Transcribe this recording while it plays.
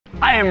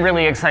I am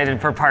really excited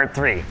for part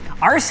 3.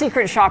 Our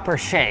secret shopper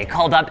Shay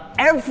called up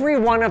every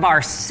one of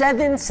our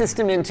 7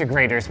 system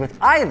integrators with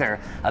either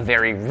a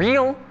very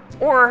real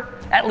or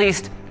at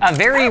least a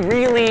very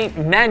really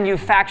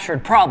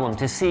manufactured problem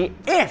to see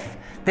if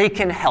they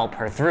can help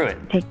her through it.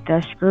 Take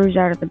the screws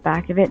out of the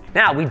back of it.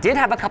 Now, we did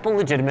have a couple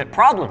legitimate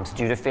problems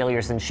due to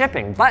failures in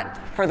shipping, but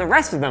for the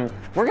rest of them,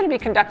 we're going to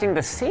be conducting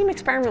the same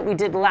experiment we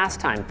did last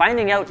time,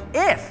 finding out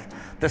if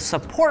the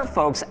support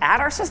folks at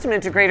our system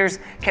integrators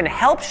can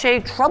help Shay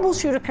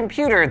troubleshoot a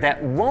computer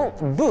that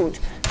won't boot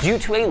due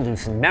to a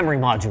loosened memory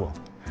module.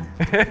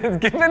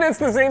 Given it's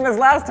the same as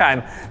last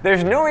time,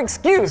 there's no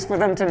excuse for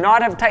them to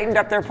not have tightened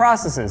up their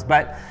processes,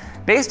 but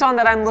based on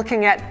that, I'm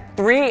looking at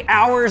 3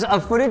 hours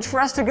of footage for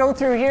us to go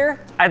through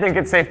here. I think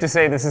it's safe to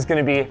say this is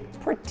going to be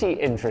pretty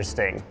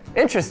interesting.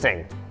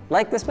 Interesting,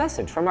 like this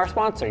message from our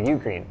sponsor,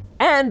 UGREEN.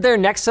 And their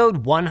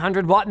Nexode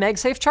 100-watt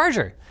MagSafe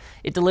charger.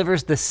 It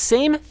delivers the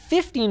same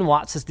 15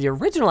 watts as the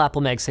original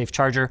Apple MagSafe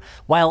charger,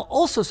 while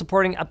also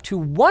supporting up to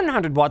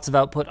 100 watts of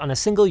output on a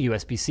single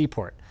USB-C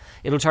port.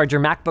 It'll charge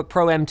your MacBook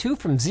Pro M2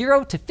 from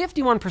 0 to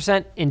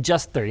 51% in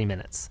just 30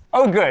 minutes.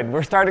 Oh good,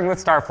 we're starting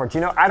with Starforge. You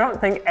know, I don't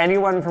think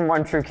anyone from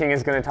One True King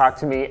is going to talk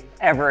to me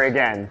ever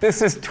again.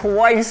 This is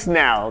twice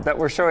now that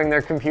we're showing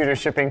their computer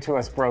shipping to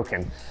us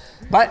broken.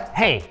 But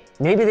hey,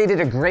 maybe they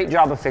did a great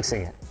job of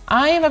fixing it.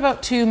 I am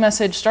about to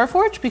message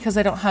Starforge because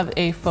I don't have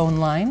a phone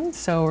line,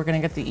 so we're gonna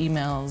get the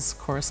emails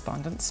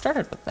correspondence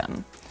started with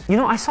them. You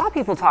know, I saw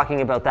people talking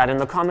about that in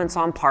the comments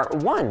on part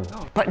 1.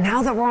 But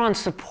now that we're on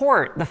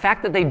support, the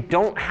fact that they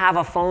don't have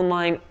a phone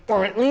line,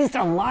 or at least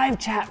a live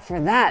chat for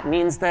that,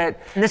 means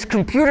that this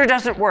computer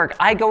doesn't work.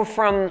 I go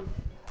from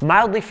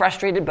mildly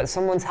frustrated, but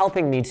someone's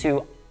helping me,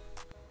 to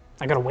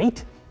I gotta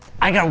wait.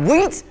 I gotta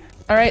wait?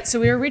 All right, so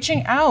we are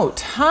reaching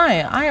out.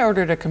 Hi, I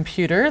ordered a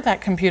computer. That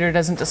computer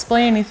doesn't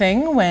display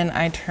anything when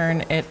I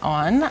turn it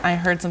on. I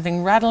heard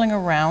something rattling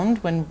around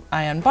when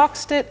I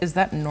unboxed it. Is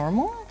that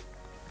normal?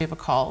 We have a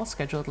call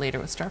scheduled later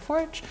with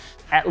Starforge.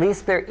 At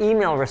least their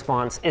email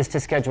response is to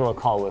schedule a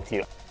call with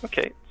you.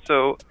 Okay,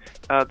 so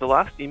the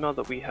last email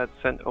that we had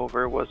sent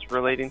over was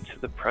relating to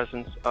the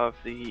presence of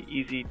the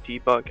Easy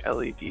Debug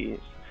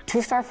LEDs. To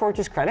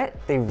Starforge's credit,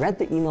 they read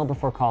the email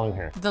before calling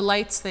her. The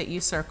lights that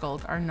you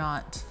circled are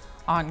not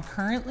on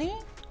currently,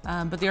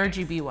 but the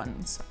RGB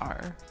ones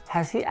are.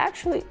 Has he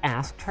actually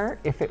asked her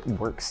if it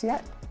works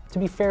yet? To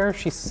be fair,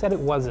 she said it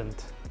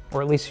wasn't,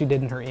 or at least she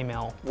did in her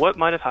email. What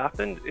might have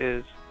happened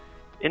is,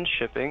 in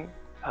shipping,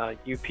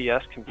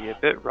 UPS can be a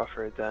bit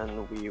rougher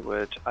than we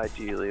would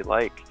ideally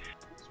like.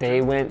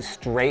 They went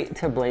straight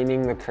to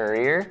blaming the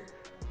courier,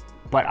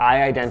 but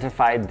I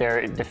identified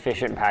their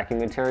deficient packing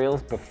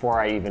materials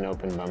before I even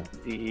opened them.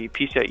 The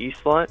PCIe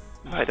slot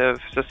might have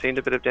sustained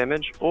a bit of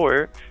damage,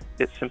 or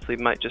it simply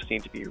might just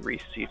need to be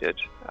reseated,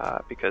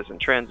 because in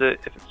transit,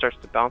 if it starts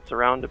to bounce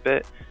around a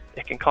bit,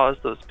 it can cause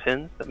those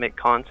pins that make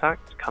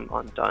contact to come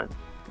undone.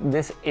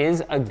 This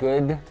is a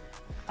good,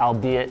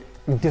 albeit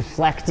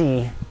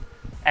deflecty,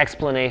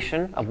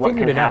 explanation of what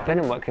can happen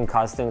and what can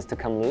cause things to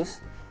come loose.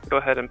 Go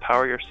ahead and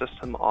power your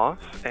system off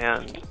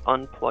and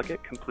unplug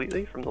it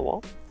completely from the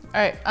wall.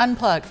 All right,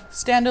 unplug,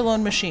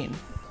 standalone machine.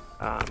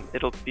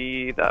 It'll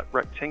be that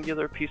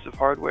rectangular piece of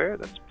hardware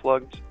that's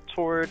plugged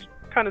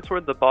kind of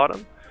toward the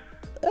bottom.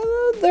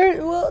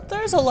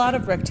 There's a lot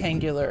of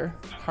rectangular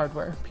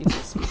hardware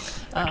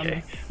pieces.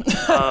 Okay.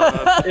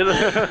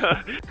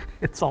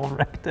 It's all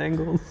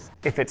rectangles.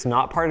 If it's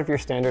not part of your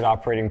standard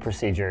operating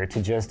procedure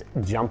to just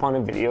jump on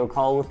a video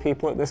call with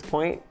people at this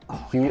point,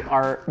 you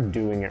are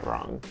doing it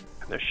wrong.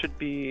 There should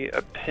be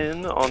a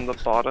pin on the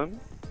bottom,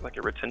 like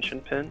a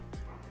retention pin.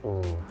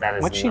 Ooh, that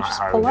is What'd she not just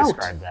how pull I would out?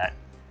 describe that.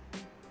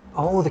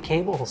 Oh, the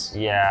cables.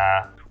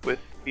 Yeah. With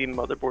the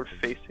motherboard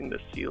facing the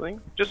ceiling,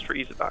 just for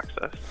ease of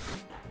access.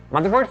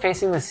 Motherboard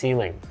facing the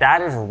ceiling.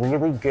 That is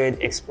really good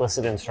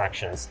explicit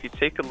instructions. If you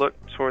take a look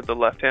toward the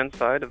left-hand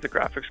side of the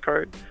graphics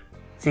card.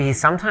 See, he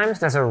sometimes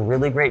does a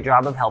really great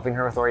job of helping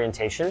her with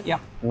orientation. Yeah.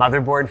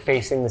 Motherboard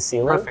facing the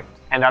ceiling. Perfect.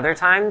 And other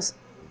times,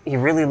 he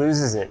really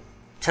loses it.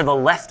 To the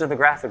left of the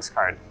graphics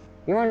card.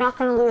 You are not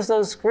going to lose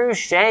those screws,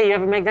 Shay. You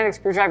have a magnetic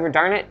screwdriver,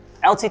 darn it.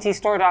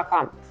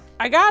 LTTstore.com.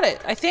 I got it,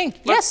 I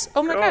think. Yes,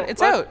 oh my God,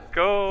 it's out. Let's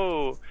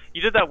go.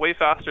 You did that way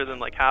faster than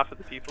like half of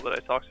the people that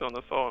I talked to on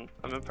the phone.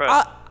 I'm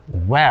impressed.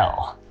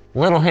 Well,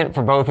 little hint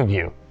for both of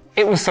you.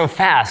 It was so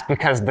fast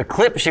because the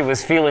clip she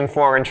was feeling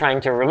for and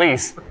trying to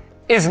release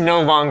is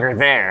no longer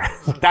there.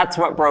 That's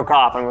what broke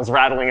off and was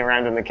rattling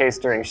around in the case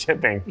during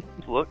shipping.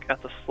 Look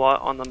at the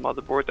slot on the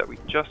motherboard that we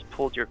just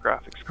pulled your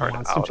graphics card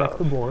Wants out to check of.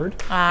 the board.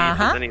 See if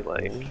there's any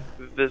like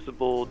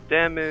visible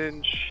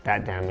damage.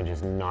 That damage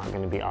is not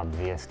going to be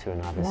obvious to a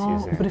novice Well,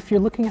 user. but if you're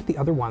looking at the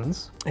other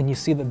ones and you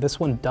see that this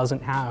one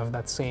doesn't have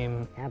that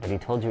same... Yeah, but he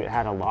told you it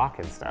had a lock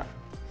and stuff.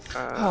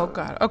 Oh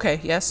God, okay,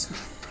 yes.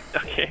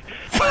 Okay.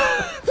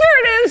 There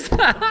it is!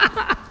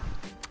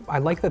 I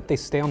like that they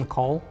stay on the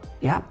call.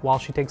 Yeah. While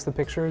she takes the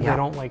picture. Yeah. They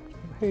don't like,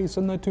 hey,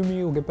 send that to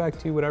me, we'll get back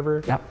to you,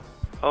 whatever. Yep.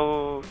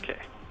 Okay.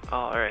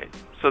 All right.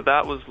 So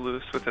that was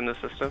loose within the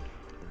system.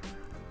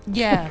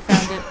 Yeah,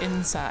 found it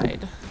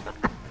inside.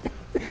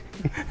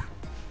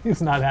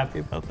 He's not happy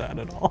about that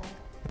at all.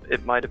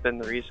 It might have been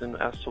the reason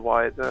as to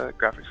why the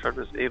graphics card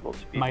was able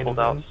to be pulled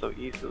out so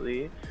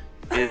easily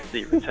is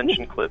the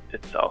retention clip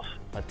itself.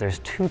 But there's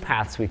two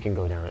paths we can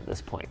go down at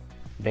this point.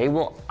 They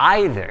will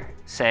either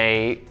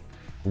say,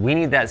 we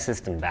need that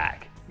system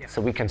back,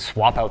 so we can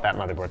swap out that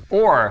motherboard.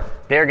 Or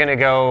they're gonna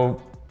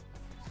go,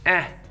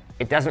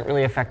 it doesn't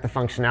really affect the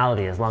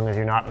functionality as long as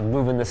you're not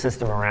moving the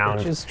system around.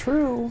 Which is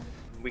true.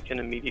 We can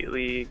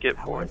immediately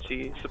get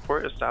warranty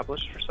support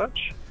established for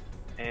such,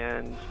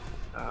 and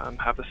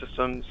have the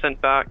system sent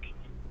back,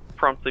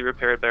 promptly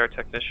repaired by our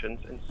technicians,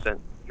 and sent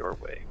your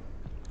way.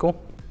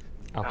 Cool.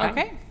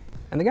 Okay.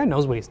 And the guy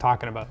knows what he's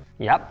talking about.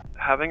 Yep.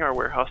 Having our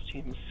warehouse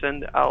team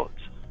send out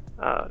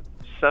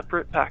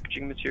separate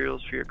packaging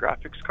materials for your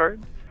graphics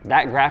card.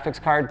 That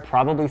graphics card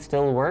probably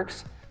still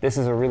works. This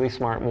is a really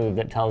smart move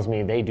that tells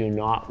me they do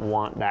not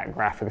want that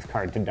graphics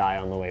card to die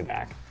on the way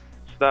back.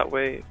 So that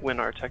way, when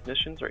our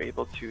technicians are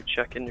able to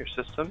check in your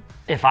system.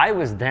 If I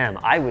was them,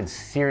 I would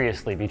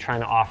seriously be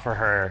trying to offer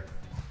her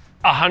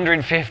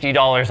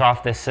 $150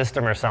 off this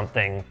system or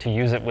something to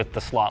use it with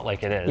the slot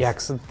like it is. Yeah,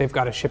 because they've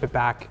got to ship it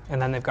back,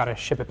 and then they've got to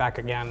ship it back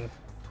again.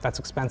 That's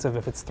expensive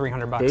if it's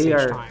 $300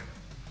 each time.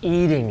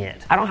 Eating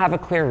it. I don't have a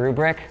clear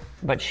rubric,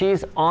 but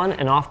she's on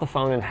and off the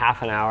phone in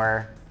half an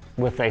hour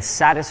with a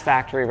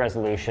satisfactory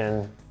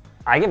resolution.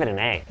 I give it an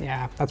A.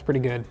 Yeah, that's pretty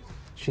good.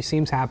 She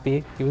seems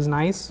happy. He was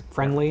nice,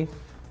 friendly.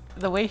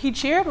 The way he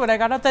cheered when I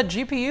got out that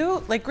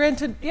GPU, like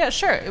granted, yeah,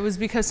 sure, it was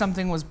because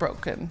something was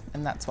broken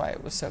and that's why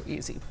it was so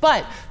easy.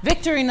 But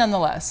victory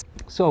nonetheless.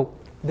 So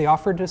they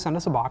offered to send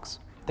us a box.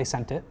 They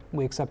sent it,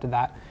 we accepted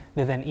that.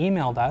 They then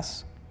emailed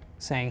us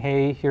saying,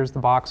 hey, here's the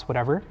box,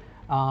 whatever.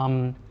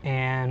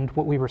 And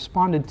what we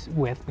responded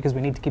with, because we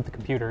need to keep the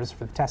computers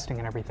for the testing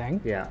and everything.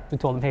 Yeah. We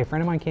told them, hey, a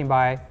friend of mine came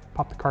by,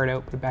 popped the card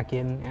out, put it back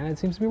in, and it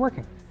seems to be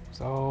working.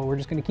 So we're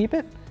just gonna keep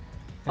it.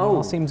 It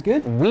all seems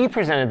good. We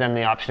presented them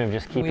the option of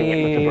just keeping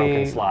it with the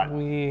broken slot.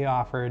 We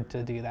offered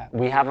to do that.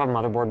 We have a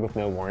motherboard with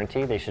no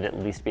warranty. They should at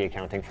least be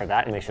accounting for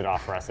that, and they should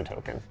offer us a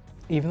token.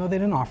 Even though they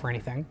didn't offer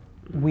anything,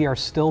 we are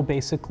still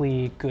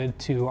basically good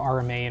to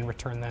RMA and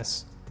return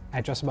this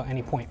at just about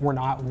any point. We're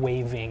not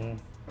waiving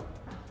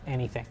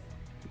anything.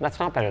 That's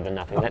not better than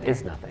nothing. That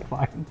is nothing.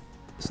 Fine.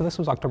 So this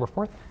was October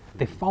 4th.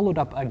 They followed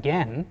up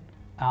again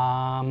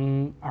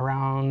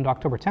around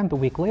October 10th, a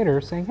week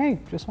later, saying, hey,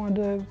 just wanted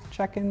to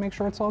check in, make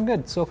sure it's all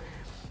good. So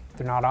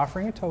they're not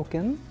offering a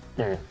token,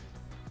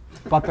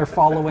 but they're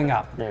following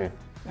up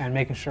and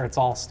making sure it's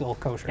all still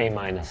kosher. A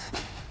minus.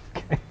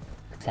 Okay.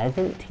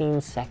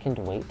 17-second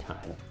wait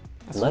time.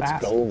 That's Let's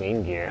fast. go,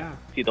 Maingear. Yeah.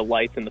 See the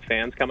lights and the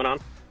fans coming on?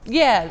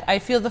 Yeah, I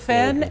feel the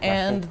fan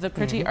and the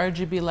pretty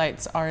RGB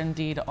lights are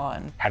indeed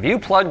on. Have you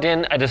plugged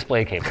in a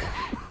display cable?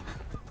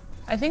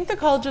 I think the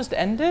call just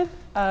ended.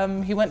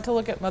 He went to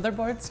look at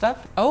motherboard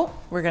stuff. Oh,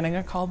 we're getting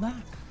a call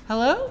back.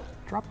 Hello?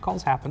 Drop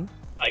calls happen.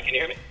 Hi, can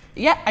you hear me?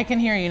 Yeah, I can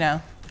hear you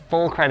now.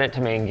 Full credit to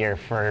Maingear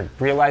for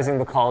realizing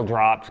the call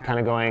dropped, kind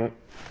of going,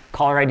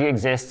 caller ID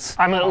exists.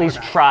 I'm gonna at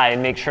least try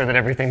and make sure that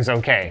everything's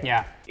okay.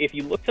 Yeah. If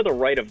you look to the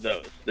right of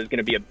those, there's going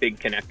to be a big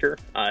connector.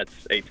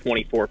 It's a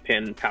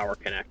 24-pin power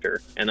connector.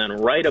 And then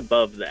right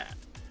above that,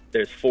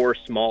 there's 4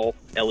 small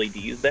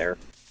LEDs there.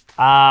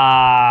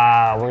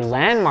 We're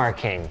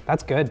landmarking.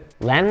 That's good.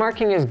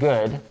 Landmarking is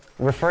good.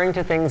 Referring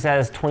to things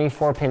as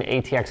 24-pin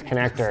ATX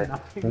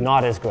connector,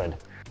 not as good.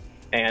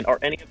 And are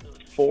any of those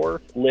 4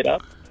 lit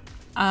up?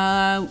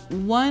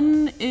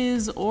 One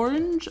is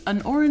orange,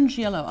 an orange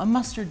yellow, a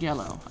mustard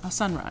yellow, a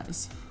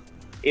sunrise.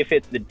 If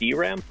it's the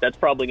DRAM, that's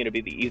probably going to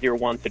be the easier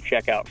one to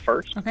check out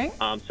first. Okay.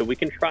 So we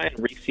can try and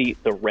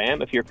reseat the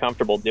RAM if you're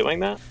comfortable doing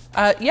that.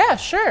 Yeah,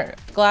 sure.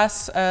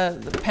 Glass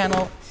the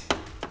panel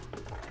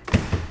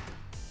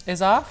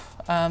is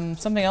off.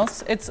 Something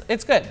else.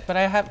 It's good,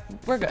 but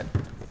we're good.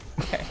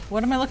 Okay.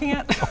 What am I looking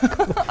at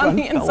on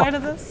the inside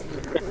of this?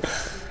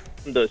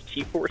 Those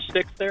T4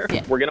 sticks there,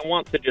 Yeah. we're going to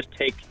want to just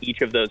take each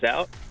of those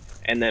out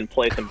and then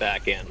place them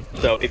back in.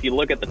 So if you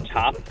look at the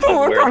top of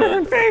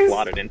where they're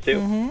slotted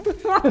into,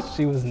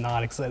 She was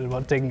not excited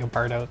about taking a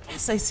part out.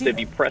 Yes, I see. if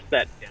you press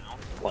that down,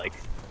 like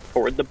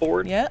toward the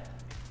board, Yeah.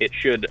 it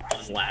should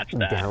unlatch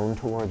that. Down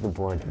toward the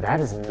board. That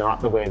is not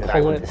the way that I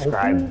Pull would it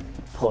describe open?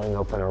 pulling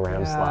open a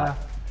RAM slot.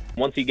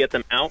 Once you get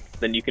them out,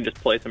 then you can just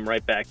place them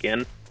right back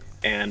in.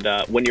 And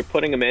when you're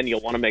putting them in, you'll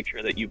want to make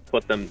sure that you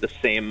put them the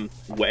same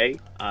way,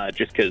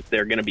 just because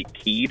they're going to be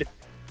keyed.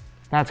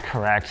 That's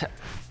correct.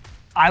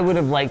 I would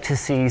have liked to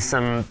see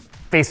some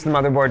face the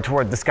motherboard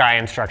toward the sky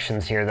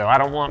instructions here, though. I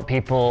don't want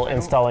people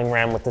installing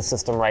RAM with the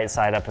system right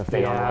side up if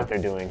they don't know what they're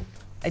doing.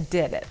 I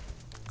did it.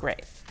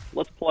 Great.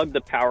 Let's plug the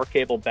power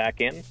cable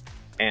back in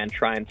and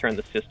try and turn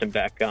the system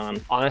back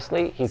on.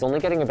 Honestly, he's only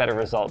getting a better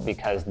result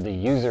because the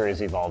user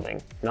is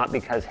evolving, not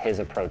because his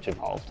approach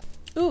evolved.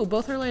 Ooh,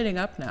 both are lighting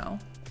up now.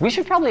 We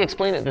should probably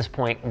explain at this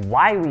point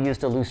why we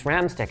used a loose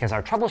RAM stick as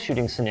our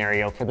troubleshooting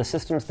scenario for the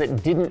systems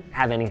that didn't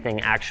have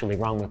anything actually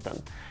wrong with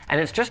them. And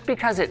it's just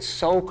because it's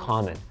so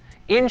common.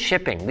 In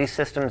shipping, these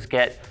systems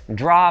get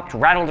dropped,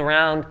 rattled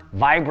around,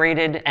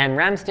 vibrated, and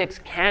RAM sticks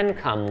can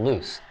come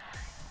loose.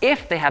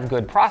 If they have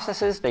good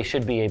processes, they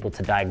should be able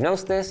to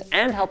diagnose this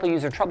and help a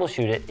user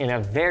troubleshoot it in a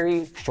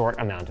very short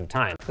amount of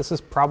time. This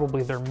is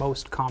probably their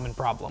most common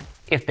problem.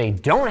 If they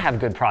don't have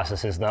good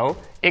processes though,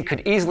 it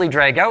could easily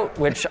drag out,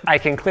 which I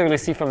can clearly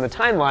see from the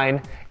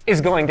timeline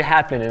is going to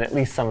happen in at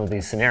least some of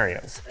these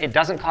scenarios. It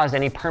doesn't cause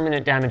any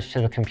permanent damage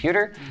to the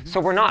computer, so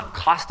we're not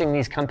costing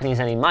these companies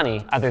any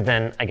money other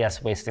than, I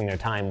guess, wasting their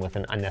time with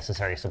an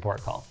unnecessary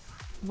support call.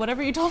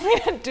 Whatever you told me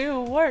to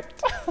do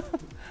worked.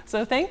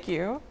 So thank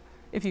you,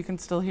 if you can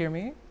still hear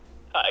me.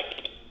 For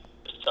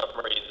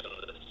some reason,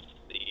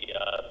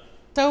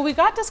 So we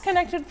got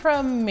disconnected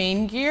from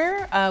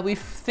Maingear. We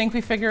think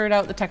we figured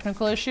out the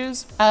technical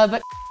issues,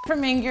 but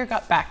from Maingear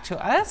got back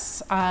to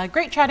us.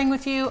 Great chatting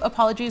with you.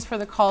 Apologies for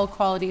the call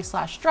quality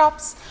 /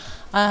 drops.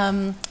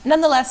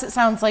 Nonetheless, it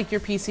sounds like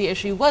your PC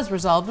issue was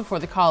resolved before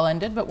the call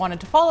ended, but wanted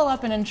to follow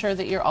up and ensure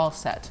that you're all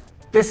set.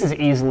 This is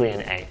easily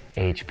an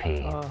A.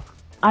 HP.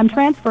 I'm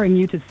transferring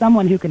you to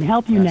someone who can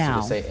help you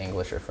now. Should it say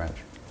English or French?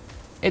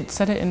 It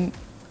said it in,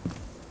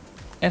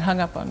 it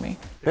hung up on me.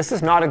 This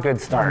is not a good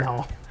start.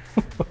 No.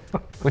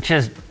 Which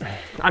is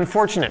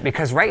unfortunate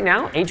because right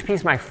now, HP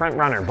is my front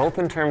runner, both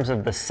in terms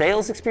of the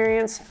sales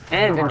experience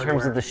and in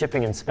terms of the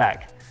shipping and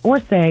spec. Or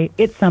say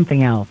it's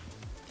something else.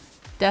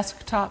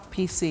 Desktop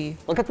PC.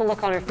 Look at the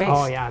look on her face.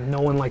 Oh yeah,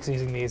 no one likes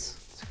using these.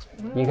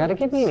 You gotta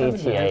give me an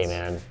 7 ETA, minutes.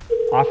 man.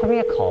 Offer me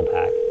a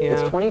callback. Yeah.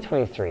 It's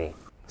 2023.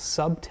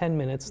 Sub 10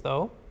 minutes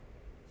though.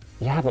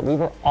 Yeah, but we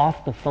were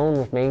off the phone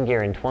with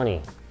Maingear in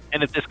 20.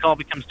 And if this call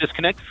becomes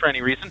disconnected for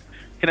any reason,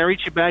 can I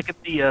reach you back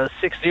at the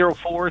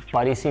 604?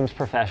 Buddy seems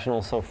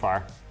professional so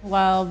far.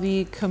 While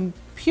the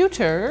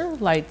computer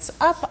lights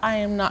up, I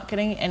am not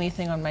getting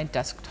anything on my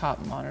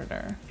desktop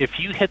monitor. If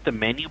you hit the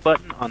menu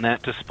button on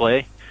that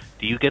display,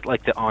 do you get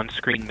like the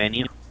on-screen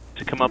menu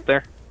to come up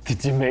there?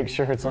 Did you make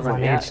sure it's on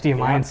On the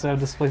HDMI instead of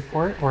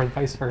DisplayPort, or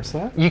vice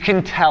versa. You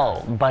can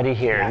tell, Buddy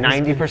here, Yeah,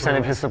 he's 90%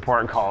 of good. his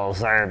support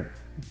calls are,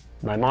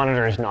 my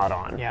monitor is not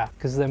on. Yeah,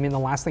 because I mean the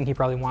last thing he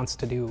probably wants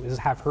to do is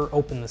have her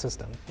open the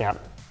system.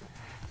 Yep.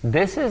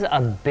 This is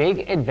a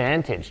big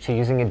advantage to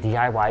using a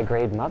DIY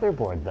grade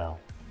motherboard though.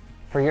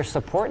 For your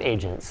support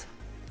agents,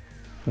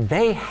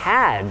 they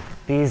had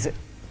these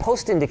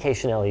post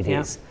indication LEDs.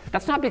 Yeah.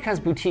 That's not because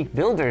boutique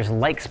builders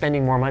like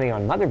spending more money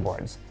on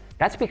motherboards.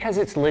 That's because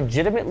it's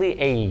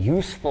legitimately a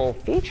useful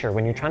feature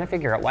when you're trying to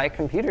figure out why a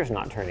computer's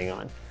not turning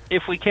on.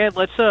 If we can,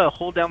 let's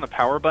hold down the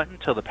power button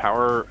till the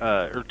power,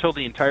 or till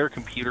the entire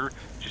computer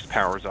just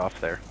powers off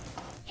there.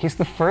 He's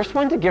the first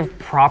one to give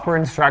proper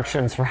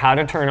instructions for how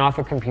to turn off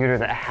a computer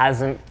that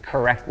hasn't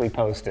correctly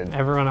posted.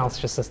 Everyone else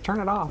just says,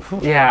 turn it off.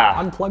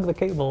 Yeah. Unplug the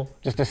cable.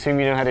 Just assume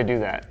you know how to do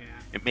that.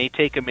 It may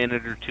take a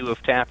minute or two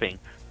of tapping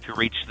to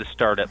reach the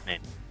startup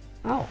menu.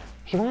 Oh,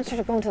 he wants you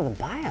to go into the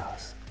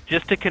BIOS.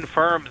 Just to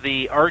confirm,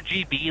 the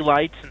RGB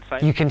lights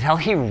inside... You can tell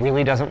he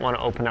really doesn't want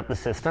to open up the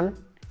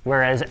system,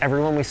 whereas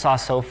everyone we saw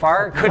so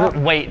far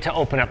couldn't wait to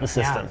open up the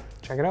system. Yeah,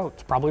 check it out.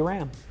 It's probably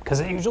RAM, because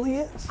it usually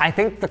is. I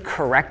think the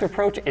correct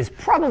approach is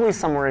probably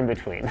somewhere in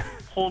between.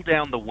 Hold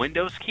down the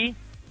Windows key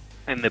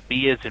and the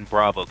B as in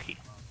Bravo key.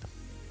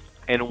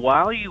 And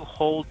while you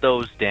hold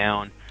those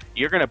down,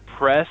 you're going to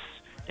press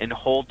and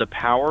hold the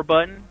power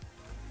button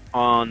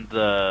on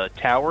the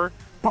tower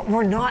But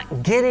we're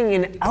not getting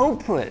an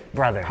output,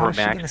 brother. for a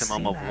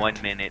maximum of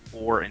 1 minute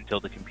or until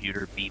the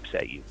computer beeps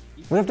at you.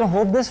 We have to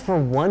hold this for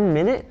 1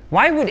 minute?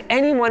 Why would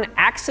anyone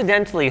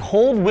accidentally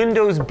hold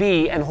Windows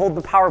B and hold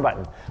the power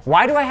button?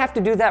 Why do I have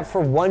to do that for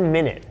 1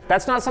 minute?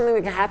 That's not something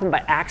that can happen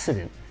by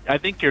accident. I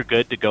think you're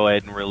good to go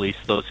ahead and release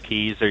those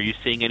keys. Are you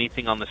seeing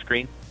anything on the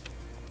screen?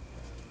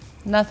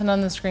 Nothing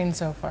on the screen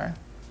so far.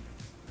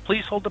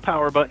 Please hold the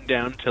power button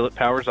down until it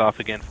powers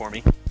off again for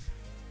me.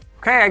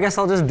 Okay, I guess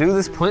I'll just do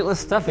this pointless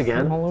stuff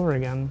again. All over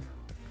again.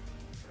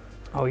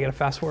 Oh, we gotta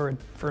fast forward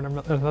for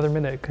another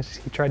minute because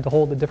he tried to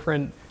hold a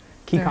different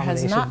key There has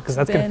combination not because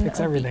that's gonna been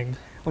fix a everything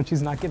when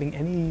she's not getting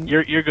any.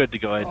 You're good to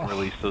go ahead and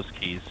release those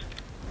keys.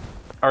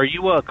 Are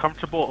you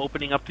comfortable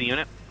opening up the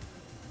unit?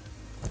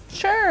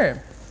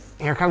 Sure.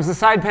 Here comes the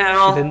side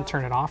panel. She didn't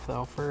turn it off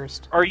though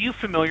first. Are you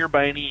familiar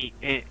by any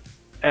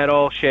at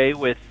all, Shay,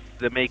 with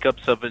the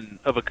makeups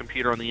of a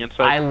computer on the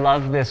inside? I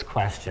love this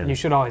question. You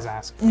should always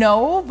ask.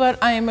 No, but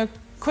I am a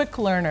quick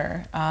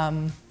learner,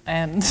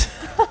 and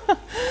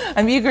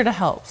I'm eager to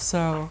help,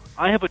 so.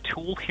 I have a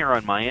tool here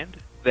on my end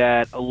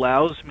that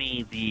allows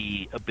me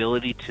the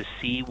ability to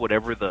see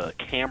whatever the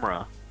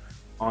camera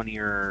on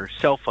your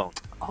cell phone.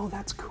 Oh,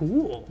 that's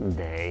cool.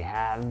 They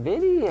have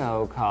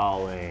video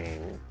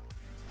calling.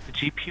 The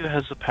GPU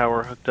has the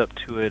power hooked up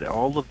to it.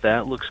 All of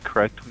that looks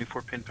correct.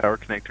 24-pin power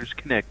connectors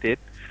connected.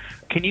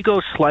 Can you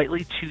go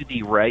slightly to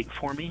the right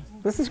for me?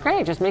 This is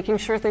great, just making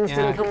sure things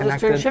Yeah, didn't come with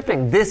connected. return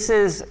shipping. This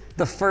is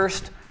the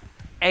first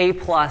A+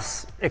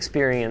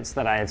 experience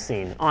that I have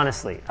seen,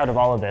 honestly, out of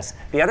all of this.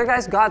 The other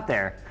guys got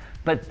there,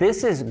 but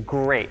this is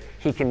great.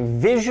 He can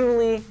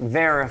visually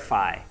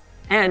verify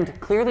and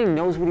clearly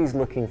knows what he's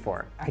looking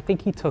for. I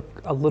think he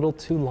took a little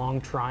too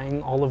long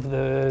trying all of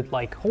the,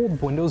 like,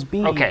 hold Windows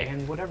B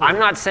and whatever. I'm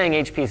not saying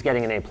HP is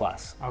getting an A+.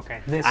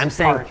 Okay, this I'm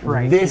saying part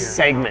right this here.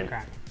 segment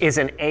Okay. is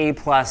an A+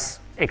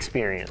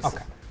 experience.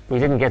 Okay. We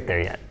didn't get there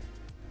yet.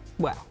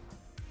 Well.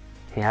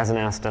 He hasn't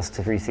asked us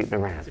to reseat the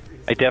RAM.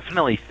 I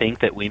definitely think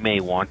that we may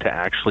want to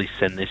actually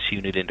send this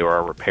unit into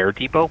our repair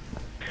depot.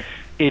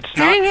 It's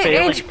Dang not it,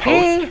 failing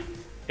HP! post,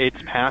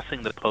 it's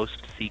passing the post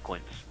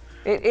sequence.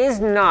 It is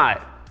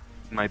not.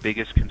 My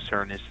biggest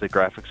concern is the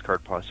graphics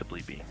card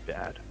possibly being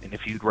bad. And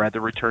if you'd rather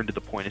return to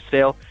the point of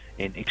sale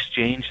and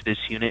exchange this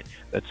unit,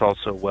 that's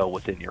also well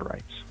within your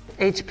rights.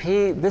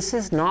 HP, this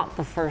is not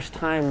the first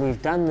time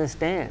we've done this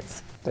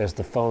dance. There's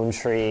the phone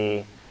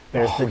tree.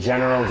 There's the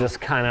general just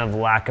kind of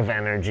lack of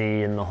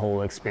energy in the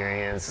whole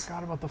experience. I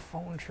forgot about the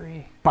phone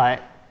tree.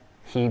 But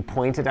he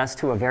pointed us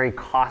to a very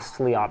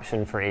costly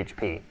option for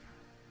HP,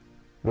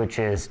 which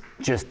is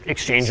just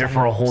exchange it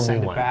for a whole new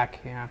Send it one. back,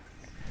 yeah.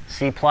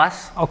 C+?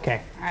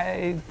 Okay,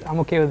 I'm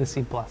okay with the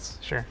C+,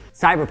 sure.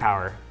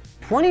 CyberPower.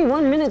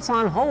 21 minutes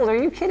on hold,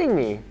 are you kidding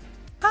me?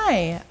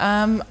 Hi,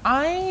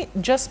 I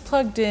just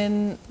plugged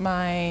in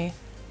my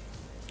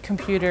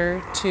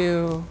computer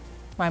to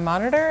my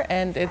monitor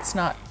and it's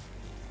not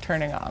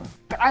turning on.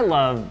 I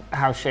love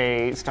how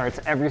Shay starts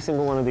every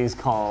single one of these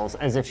calls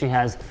as if she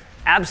has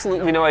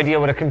absolutely no idea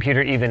what a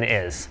computer even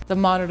is. The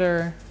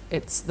monitor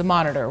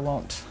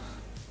won't.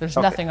 There's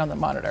nothing on the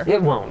monitor.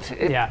 It won't.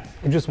 Yeah,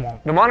 it just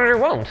won't. The monitor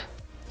won't.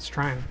 It's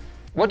trying.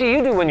 What do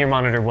you do when your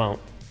monitor won't?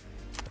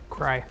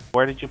 Cry.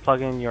 Where did you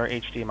plug in your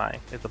HDMI?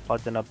 Is it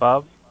plugged in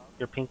above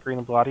your pink, green,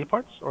 and blue audio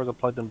ports, or is it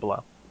plugged in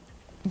below?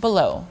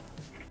 Below.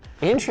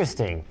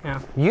 Interesting. Yeah.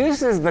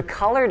 Uses the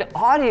colored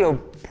audio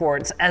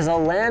ports as a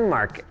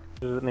landmark.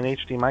 Is it an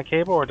HDMI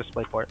cable or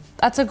display port?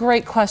 That's a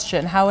great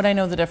question. How would I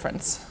know the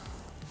difference?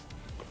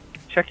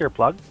 Check your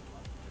plug.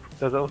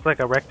 Does it look like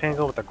a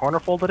rectangle with a corner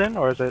folded in,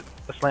 or is it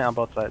a slant on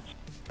both sides?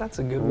 That's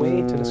a good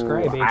way to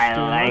describe HDMI.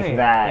 I like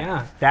that.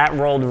 Yeah. That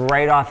rolled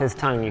right off his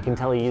tongue. You can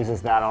tell he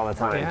uses that all the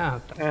time. Yeah.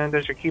 And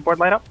does your keyboard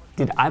light up?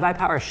 Did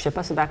iBUYPOWER ship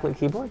us a backlit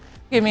keyboard?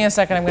 Give me a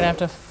second, I'm gonna have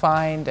to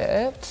find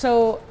it.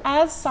 So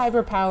as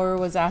CyberPower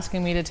was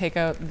asking me to take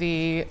out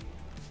the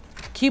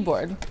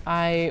keyboard,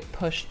 I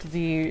pushed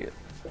the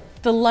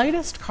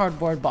lightest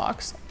cardboard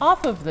box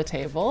off of the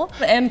table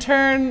and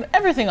turn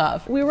everything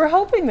off. We were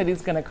hoping that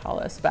he's gonna call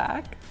us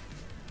back,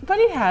 but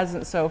he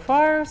hasn't so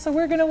far, so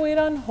we're gonna wait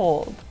on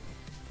hold.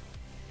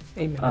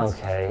 8 minutes.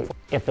 Okay.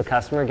 If the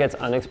customer gets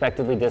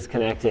unexpectedly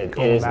disconnected,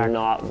 Call it them is back.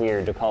 not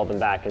weird to call them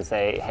back and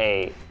say,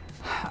 hey,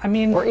 I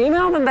mean, or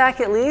email them back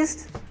at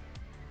least.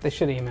 they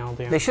should have emailed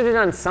you. They should have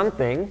done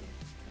something.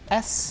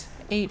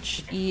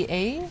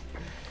 SHEA?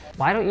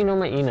 Why don't you know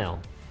my email?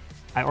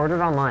 I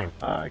ordered online.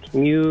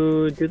 Can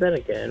you do that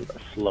again, but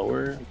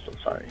slower? I'm so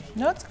sorry.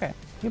 No, it's okay.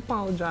 You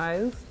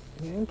apologize.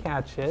 You didn't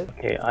catch it.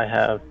 Okay, I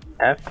have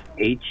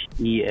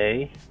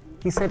FHEA.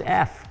 He said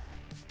F.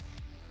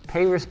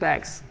 Pay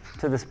respects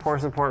to this poor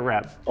support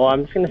rep. Oh,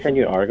 I'm just going to send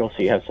you an article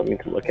so you have something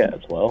to look at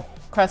as well.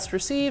 Request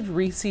received,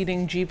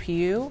 reseating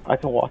GPU. I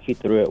can walk you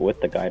through it with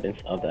the guidance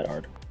of that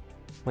article.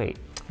 Wait,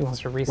 He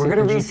wants to reseat we're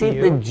gonna the reseat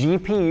GPU. the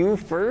GPU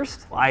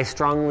first? I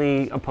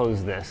strongly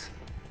oppose this.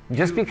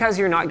 Just because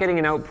you're not getting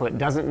an output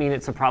doesn't mean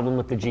it's a problem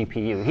with the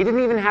GPU. He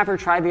didn't even have her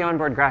try the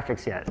onboard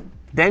graphics yet.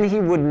 Then he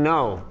would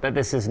know that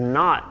this is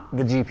not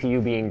the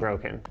GPU being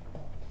broken.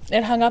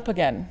 It hung up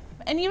again.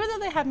 And even though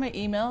they had my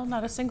email,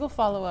 not a single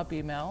follow-up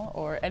email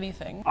or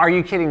anything. Are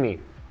you kidding me?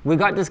 We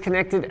got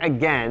disconnected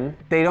again.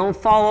 They don't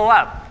follow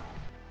up.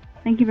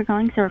 Thank you for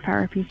calling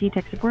CyberPower PC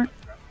Tech Support.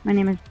 My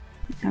name is...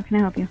 How can I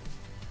help you?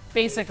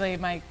 Basically,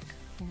 my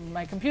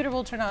computer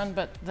will turn on,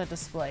 but the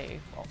display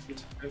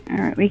won't. All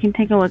right, we can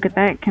take a look at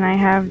that. Can I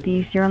have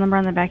the serial number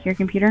on the back of your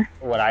computer?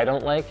 What I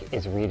don't like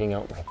is reading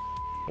out my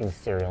f***ing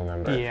serial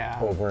number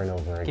over and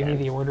over again. Give me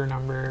the order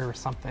number or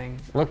something.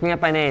 Look me up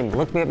by name,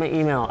 look me up my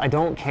email, I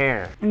don't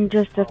care. And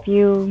just a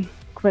few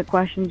quick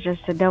questions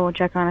just to double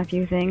check on a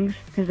few things,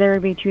 because there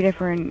would be two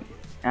different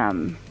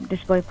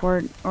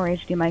DisplayPort or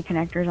HDMI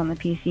connectors on the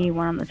PC,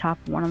 one on the top,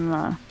 one on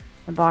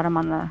the bottom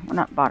on the, well,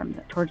 not bottom,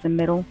 towards the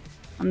middle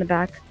on the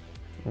back.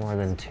 More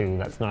than two,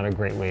 that's not a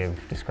great way of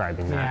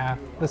describing that. Yeah,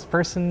 this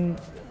person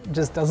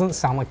just doesn't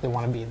sound like they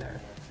want to be there.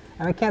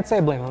 And I can't say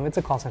I blame them, it's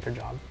a call center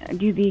job.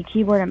 Do the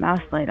keyboard and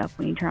mouse light up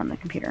when you turn on the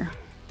computer?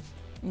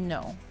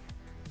 No.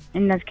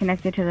 And that's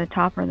connected to the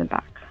top or the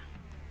back?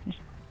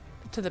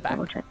 To the back.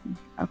 Double checking.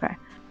 Okay.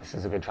 This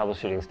is a good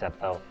troubleshooting step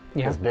though.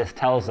 Yeah. Because this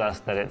tells us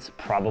that it's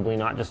probably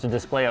not just a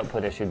display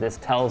output issue. This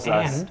tells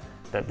us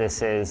that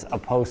this is a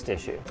post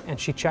issue. And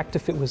she checked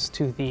if it was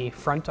to the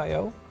front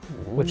I/O,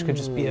 which could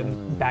just be a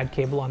bad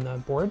cable on the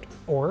board,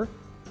 or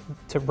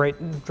to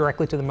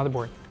directly to the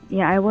motherboard.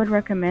 Yeah, I would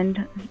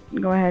recommend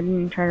go ahead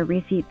and try to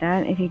reseat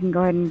that. If you can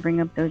go ahead and bring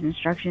up those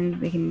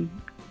instructions, we can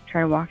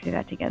try to walk through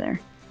that together.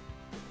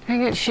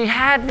 Dang it, she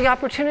had the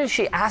opportunity.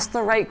 She asked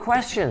the right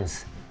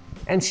questions.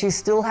 And she's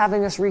still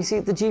having us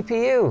reseat the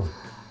GPU.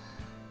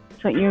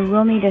 So you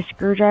will need a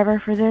screwdriver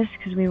for this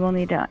because we will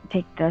need to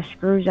take the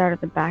screws out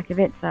of the back of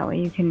it so that way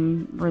you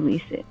can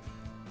release it.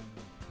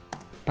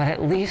 But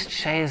at least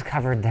Shay is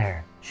covered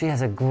there. She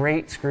has a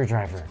great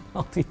screwdriver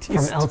LTT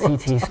from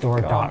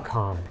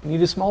lttstore.com.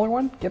 Need a smaller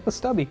one? Get the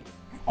stubby.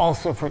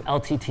 Also from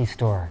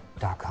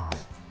lttstore.com.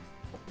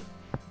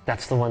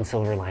 That's the one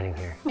silver lining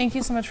here. Thank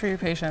you so much for your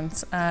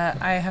patience.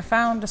 I have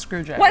found a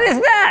screwdriver. What is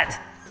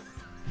that?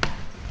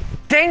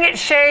 Dang it,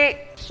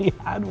 Shay! She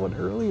had one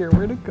earlier.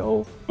 Where'd it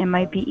go? It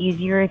might be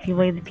easier if you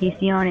lay the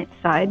PC on its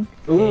side.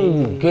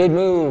 Ooh, good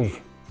move.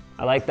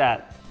 I like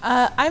that.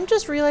 I'm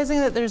just realizing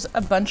that there's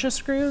a bunch of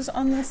screws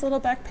on this little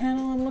back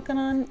panel I'm looking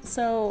on.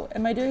 So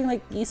am I doing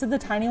like, you said the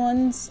tiny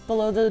ones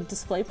below the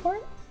display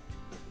port?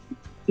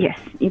 Yes,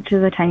 each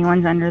of the tiny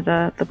ones under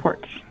the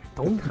ports.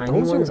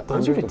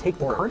 Those are to take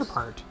the card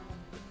apart.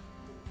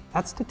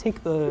 That's to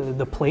take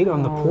the plate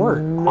on the port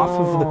off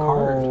of the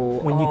card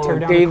when you tear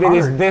down the card. David,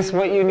 is this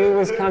what you knew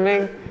was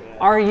coming?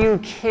 Are you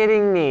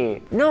kidding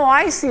me? No,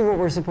 I see what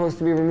we're supposed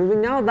to be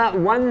removing now, that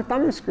one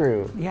thumb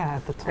screw. Yeah,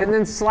 at the top. And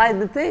then slide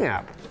the thing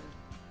up.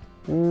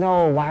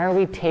 No, why are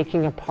we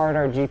taking apart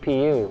our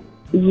GPU?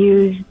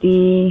 Use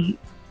the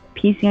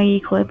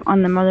PCIe clip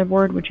on the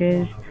motherboard, which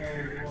is,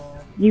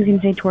 you can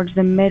say, towards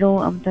the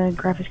middle of the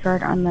graphics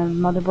card on the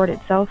motherboard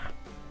itself.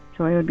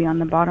 So it would be on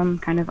the bottom,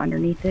 kind of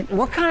underneath it.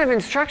 What kind of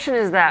instruction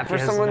is that for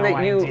someone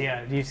that you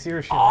Do you see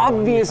her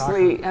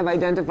obviously have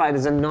identified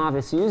as a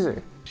novice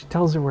user? She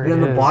tells her where it is.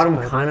 On the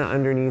bottom, kind of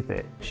underneath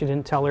it. She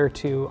didn't tell her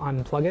to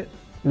unplug it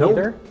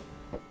either?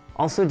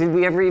 Also, did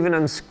we ever even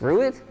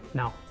unscrew it?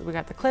 No. We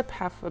got the clip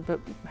halfway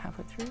through.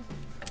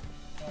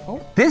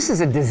 Oh. This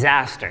is a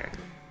disaster.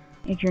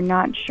 If you're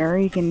not sure,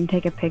 you can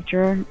take a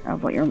picture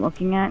of what you're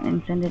looking at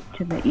and send it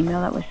to the email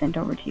that was sent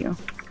over to you.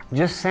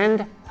 Just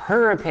send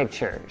her a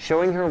picture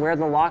showing her where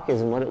the lock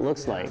is and what it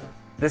looks like.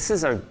 This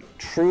is a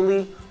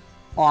truly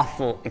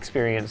awful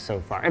experience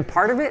so far. And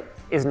part of it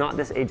is not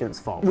this agent's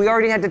fault. We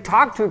already had to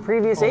talk to a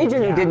previous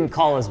agent who didn't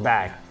call us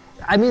back.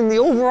 I mean, the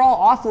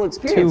overall awful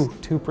experience.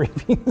 Two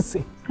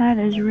previously. That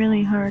is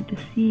really hard to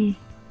see.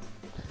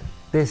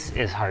 This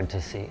is hard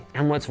to see.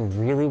 And what's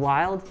really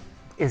wild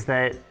is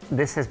that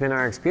this has been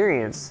our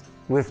experience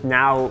with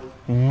now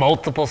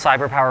multiple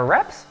CyberPower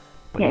reps.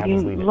 Yeah, if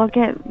you look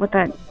at what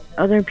that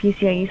other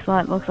PCIe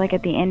slot looks like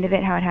at the end of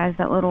it, how it has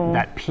that little...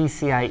 That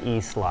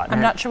PCIe slot. I'm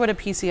not sure what a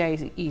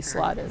PCIe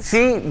slot is.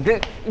 See,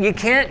 you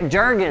can't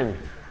jargon.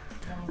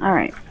 All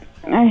right.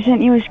 I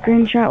sent you a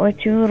screenshot with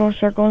two little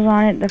circles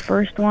on it, the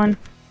first one.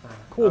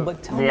 Cool,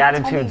 but tell me... The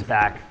attitude's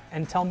back.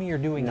 And tell me you're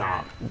doing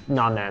that.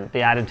 No, man,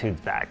 the attitude's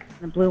back.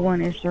 The blue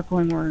one is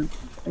circling where it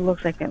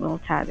looks like that little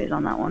tab is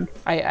on that one.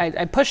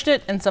 I pushed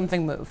it and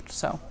something moved,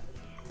 so.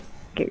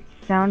 Okay,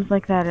 sounds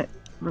like that it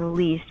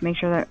released. Make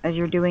sure that as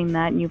you're doing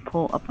that, you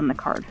pull up on the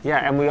card.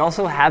 Yeah, and we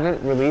also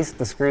haven't released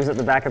the screws at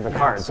the back of the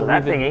card, so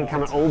that thing ain't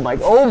coming. Oh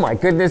my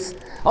goodness.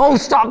 Oh,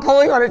 stop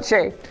pulling on it,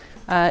 Shay.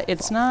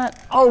 It's not.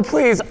 Oh,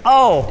 please,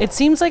 oh. It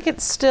seems like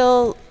it's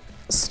still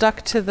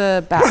stuck to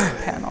the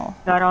back panel.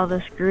 Got all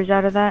the screws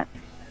out of that?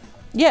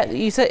 Yeah,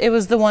 you said it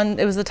was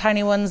the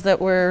tiny ones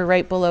that were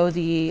right below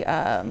the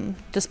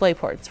display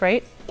ports,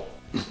 right?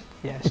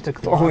 Yeah, she took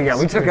Oh yeah,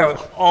 we took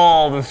out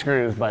all the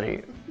screws,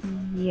 buddy.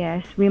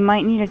 Yes, we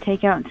might need to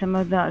take out some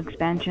of the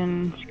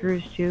expansion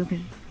screws too,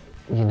 because...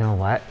 You know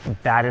what?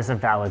 That is a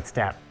valid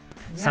step.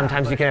 Yeah,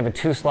 sometimes you can have a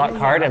two-slot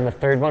card and the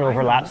third one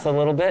overlaps a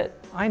little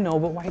bit. I know,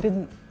 but why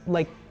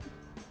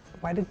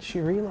did she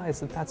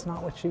realize that that's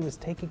not what she was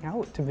taking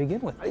out to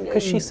begin with?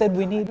 Because she said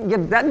we need... Yeah,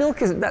 that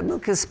milk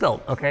is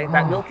spilt, okay?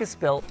 That milk is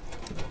spilt.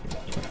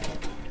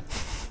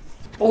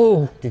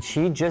 Oh! Did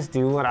she just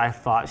do what I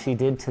thought she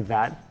did to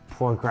that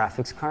poor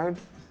graphics card?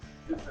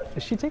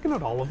 Is she taking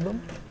out all of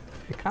them?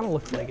 It kind of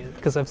looks like it,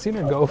 because I've seen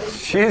her go.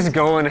 She's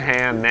going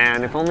ham,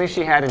 man. If only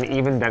she had an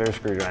even better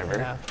screwdriver.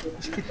 Yeah.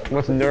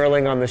 With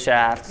knurling on the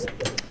shafts.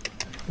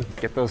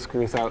 Get those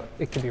screws out.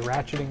 It could be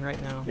ratcheting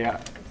right now. Yeah.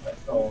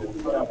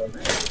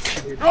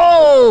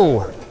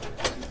 Oh!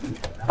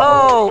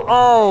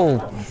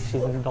 Oh!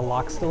 The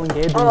lock's still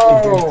engaged, and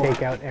she did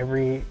take out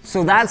every...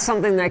 So that's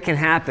something that can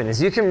happen,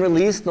 is you can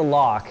release the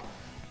lock,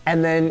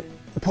 and then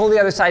pull the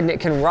other side, and it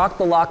can rock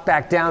the lock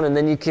back down, and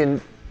then you can...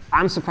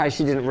 I'm surprised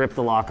she didn't rip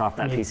the lock off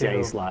that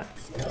PCIe slot.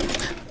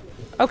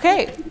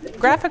 Okay,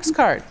 graphics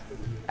card,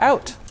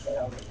 out.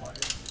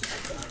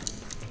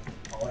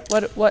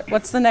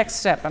 What's the next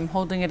step? I'm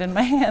holding it in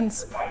my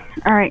hands.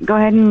 All right, go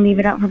ahead and leave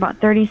it out for about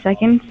 30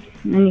 seconds,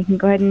 and then you can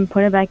go ahead and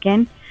put it back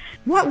in.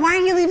 What? Why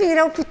are you leaving it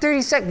out for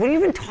 30 seconds? What are you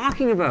even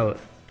talking about?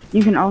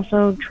 You can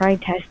also try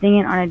testing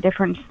it on a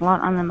different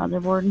slot on the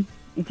motherboard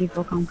if you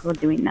feel comfortable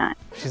doing that.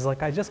 She's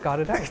like, I just got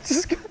it out.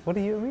 What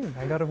do you mean?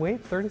 I gotta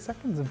wait 30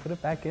 seconds and put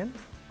it back in?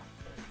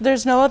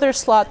 There's no other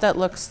slot that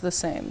looks the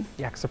same.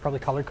 Yeah, because they're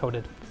probably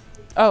color-coded.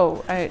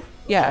 Oh,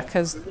 yeah,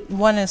 because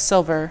one is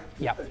silver.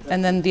 Yeah.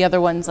 And then the other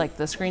one's like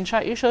the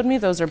screenshot you showed me,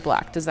 those are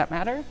black. Does that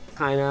matter?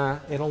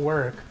 Kinda. It'll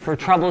work. For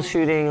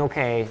troubleshooting,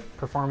 okay.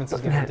 Performance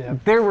is gonna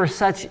dip. There were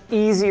such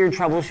easier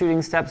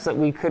troubleshooting steps that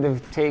we could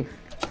have taken.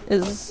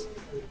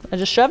 I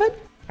just shove it?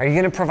 Are you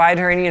gonna provide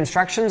her any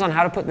instructions on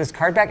how to put this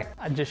card back?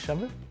 I just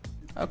shove it.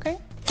 Okay.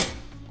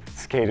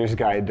 Skater's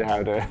guide to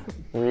how to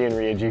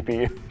re-enry a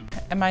GPU.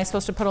 Am I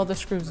supposed to put all the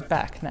screws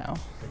back now?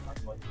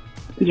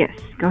 Yes,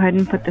 go ahead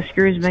and put the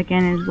screws back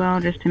in as well,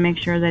 just to make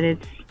sure that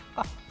it's...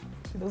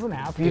 She doesn't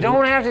have to. You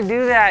don't have to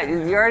do that.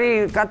 You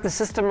already got the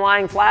system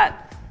lying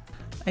flat.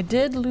 I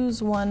did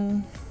lose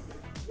one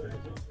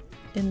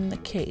in the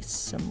case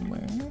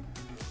somewhere.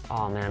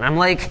 Oh man, I'm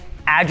like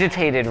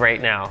agitated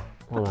right now.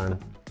 Hold on.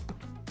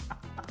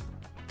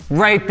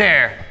 Right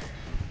there.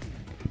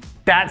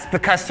 That's the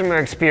customer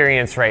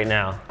experience right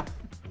now.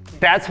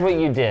 That's what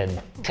you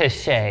did to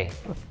Shay.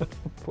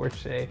 Poor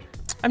Shay.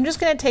 I'm just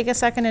gonna take a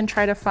second and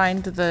try to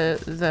find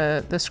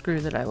the screw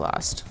that I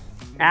lost.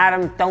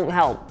 Adam, don't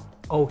help.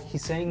 Oh,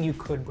 he's saying you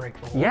could break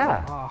the hole.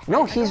 Yeah. Oh,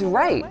 No, he's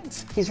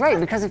right. He's right,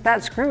 because if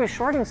that screw is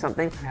shorting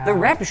something, the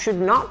rep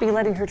should not be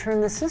letting her turn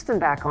the system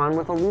back on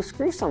with a loose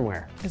screw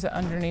somewhere. Is it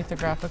underneath the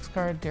graphics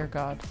card? Dear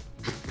God.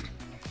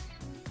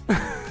 Oh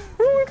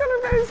my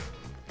goodness.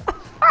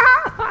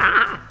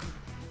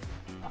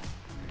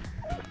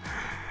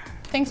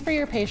 Thanks for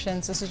your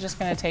patience. This is just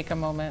gonna take a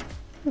moment.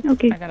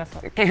 Okay. I gotta.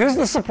 Okay, who's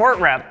the support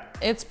rep?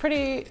 It's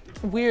pretty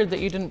weird that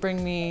you didn't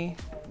bring me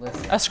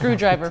a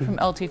screwdriver from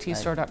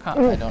lttstore.com.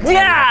 I don't know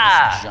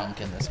Yeah! junk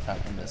in this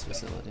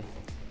facility.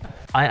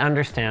 I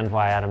understand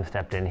why Adam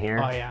stepped in here.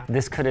 Oh, yeah.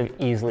 This could have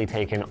easily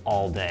taken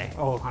all day.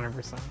 Oh,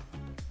 100%.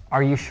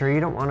 Are you sure you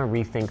don't want to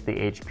rethink the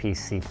HP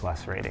C+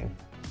 rating?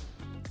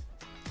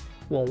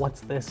 Well,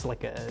 what's this,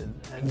 like a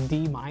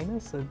D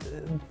minus?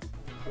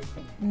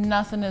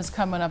 Nothing is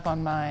coming up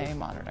on my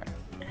monitor.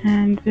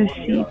 And the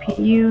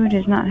CPU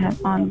does not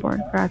have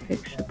onboard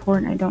graphics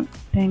support, I don't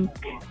think.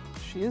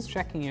 She is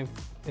checking if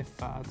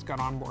it's got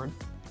onboard.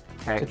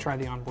 Okay. To try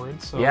the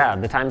onboard. So Yeah,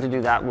 the time to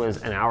do that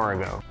was an hour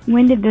ago.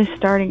 When did this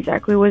start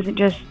exactly? Was it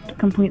just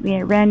completely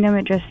at random,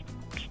 it just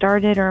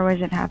started, or was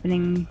it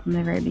happening from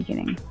the very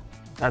beginning?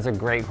 That's a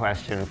great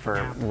question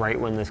for right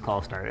when this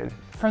call started.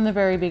 From the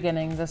very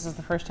beginning, this is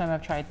the first time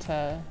I've tried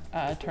to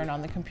turn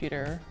on the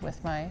computer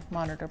with my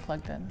monitor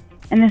plugged in.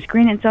 And the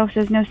screen itself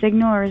says no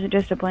signal, or is it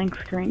just a blank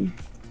screen?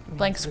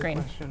 Blank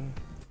screen.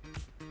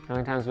 How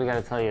many times we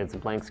gotta tell you it's a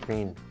blank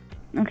screen?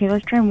 Okay,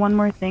 let's try one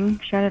more thing.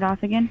 Shut it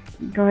off again.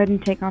 Go ahead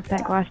and take off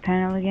that glass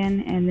panel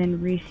again, and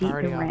then reseat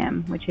Already the off.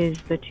 RAM, which is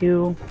the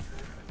two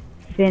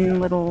thin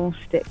little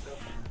sticks.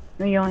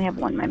 No, you only have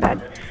one, my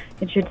bad.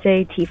 It should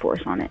say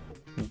T-Force on it.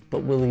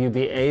 But will you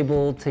be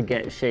able to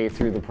get Shay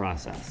through the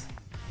process?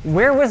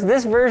 Where was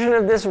this version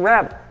of this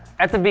rep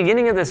at the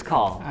beginning of this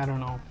call? I don't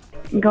know.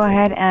 Go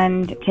ahead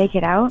and take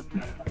it out,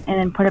 and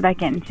then put it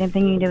back in. Same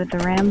thing you did with the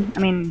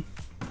RAM.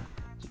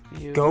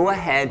 Go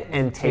ahead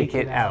and take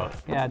it out.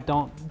 Yeah,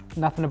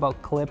 nothing about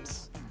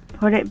clips.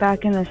 Put it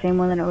back in the same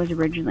one that it was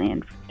originally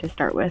in to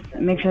start with.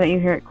 And make sure that you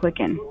hear it click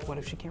in. What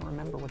if she can't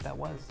remember what that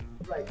was?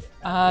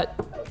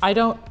 I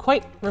don't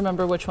quite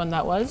remember which one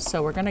that was,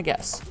 so we're gonna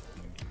guess.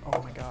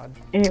 Oh my God.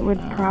 It would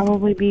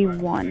probably be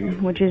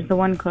 1, which is the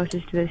one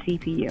closest to the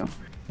CPU.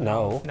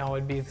 No. No,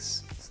 it'd be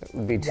It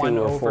would be 2 1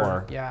 or over.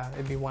 4. Yeah,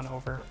 it'd be 1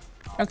 over.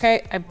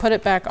 Okay, I put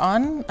it back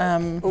on.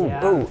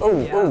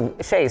 Ooh,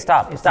 Shay,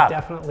 stop, It's stop.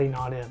 definitely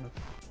not in.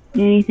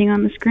 Anything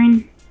on the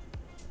screen?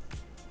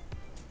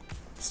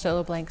 Still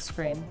a blank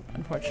screen,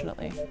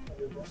 unfortunately.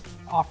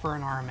 Offer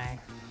an RMA.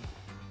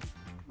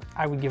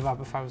 I would give up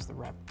if I was the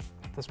rep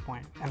at this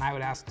point, and I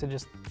would ask to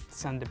just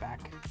send it back.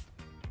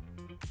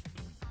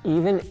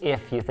 Even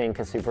if you think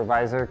a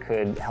supervisor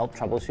could help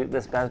troubleshoot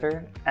this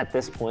better, at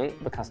this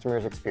point, the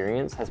customer's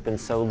experience has been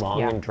so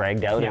long and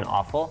dragged out and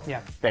awful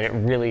that it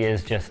really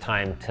is just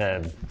time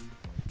to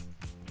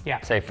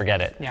say forget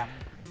it. Yeah.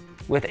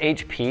 With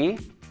HP,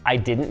 I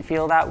didn't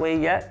feel that way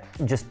yet,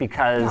 just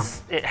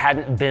because it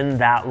hadn't been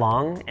that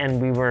long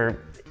and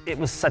it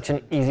was such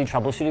an easy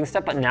troubleshooting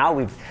step, but now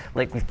we've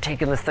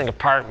taken this thing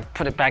apart, we've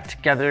put it back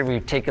together,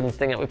 we've taken the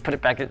thing out, we've put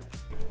it back in.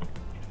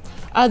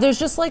 There's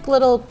just like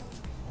little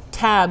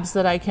tabs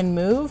that I can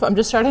move. I'm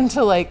just starting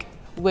to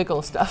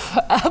wiggle stuff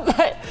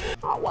but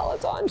while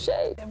it's on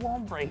Shay. It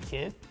won't break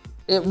it.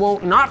 It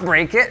won't not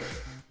break it.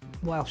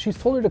 Well, she's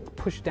told her to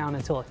push down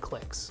until it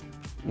clicks.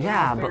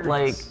 Yeah, but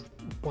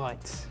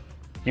But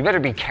you better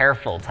be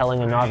careful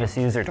telling a novice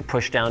user to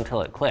push down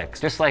till it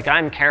clicks. Just like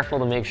I'm careful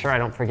to make sure I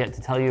don't forget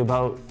to tell you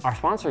about our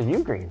sponsor,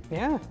 UGREEN.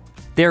 Yeah.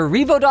 Their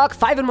RevoDock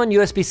 5-in-1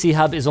 USB-C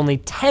hub is only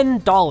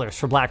 $10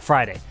 for Black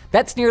Friday.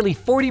 That's nearly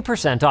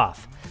 40%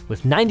 off.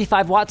 With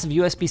 95 watts of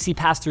USB-C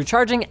pass-through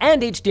charging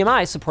and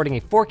HDMI supporting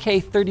a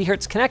 4K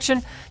 30Hz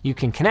connection, you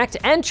can connect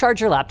and charge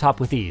your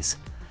laptop with ease.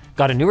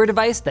 Got a newer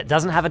device that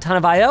doesn't have a ton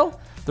of I/O?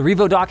 The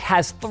RevoDock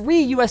has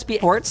 3 USB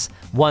ports,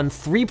 1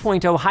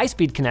 3.0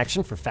 high-speed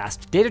connection for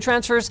fast data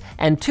transfers,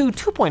 and 2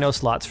 2.0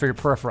 slots for your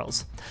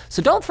peripherals.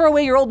 So don't throw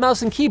away your old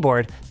mouse and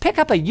keyboard. Pick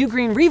up a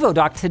UGREEN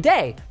RevoDock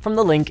today from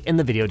the link in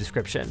the video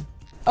description.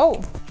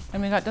 Oh,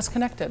 and we got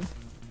disconnected.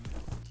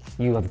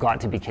 You have got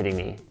to be kidding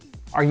me.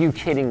 Are you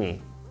kidding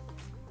me?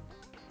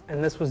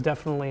 And this was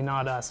definitely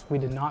not us. We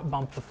did not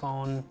bump the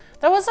phone.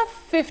 That was a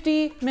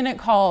 50-minute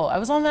call. I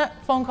was on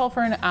that phone call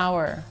for an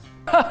hour.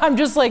 I'm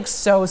just like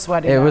so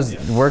sweaty. It now. was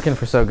working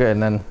for so good,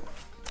 and then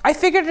I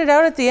figured it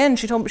out at the end.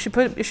 She told me to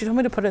put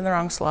it in the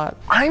wrong slot.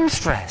 I'm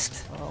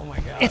stressed. Oh my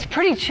god. It's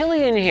pretty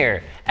chilly in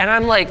here, and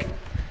I'm like.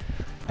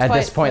 at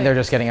this point they're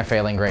just getting a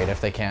failing grade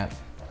if they can't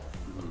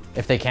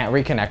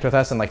reconnect with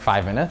us in like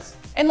 5 minutes.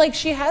 And like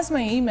she has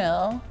my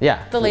email.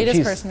 Yeah. The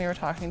latest person we were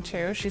talking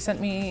to, she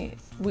sent me.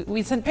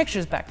 We sent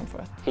pictures back and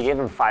forth. He gave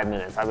him 5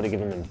 minutes. I would have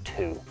given them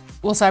 2.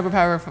 Well,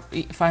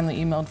 CyberPower finally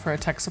emailed for a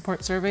tech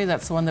support survey.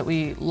 That's the one that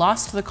we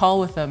lost the call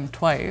with them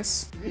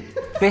twice.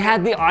 They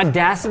had the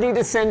audacity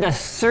to send a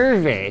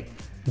survey,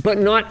 but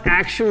not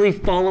actually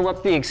follow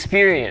up the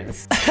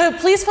experience.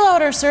 Please fill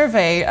out our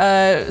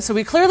survey. So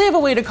we clearly have a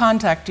way to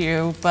contact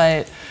you,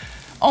 but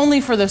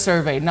only for the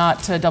survey, not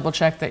to double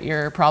check that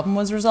your problem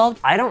was resolved.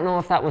 I don't know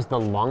if that was the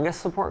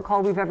longest support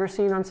call we've ever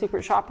seen on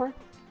Secret Shopper,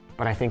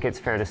 but I think it's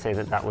fair to say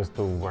that that was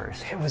the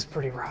worst. It was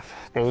pretty rough.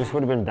 They just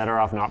would have been better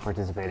off not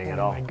participating at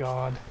all. Oh my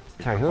god.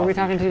 Sorry, who are we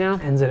talking to now?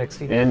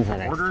 NZXT.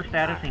 NZXT. Order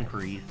status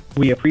inquiries.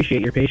 We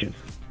appreciate your patience.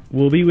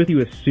 We'll be with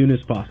you as soon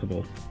as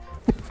possible.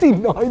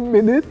 59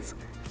 minutes?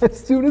 As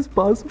soon as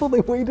possible? They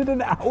waited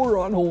an hour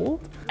on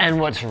hold? And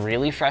what's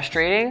really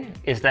frustrating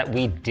is that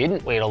we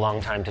didn't wait a long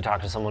time to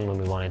talk to someone when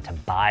we wanted to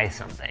buy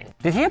something.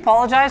 Did he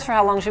apologize for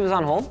how long she was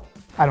on hold?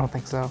 I don't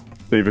think so.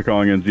 Thank you for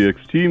calling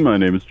NZXT. My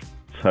name is Charles.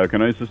 How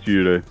can I assist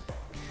you today?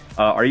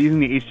 Are you using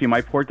the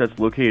HDMI port that's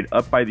located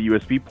up by the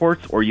USB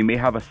ports, or you may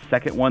have a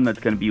second one that's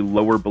going to be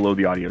lower below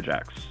the audio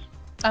jacks?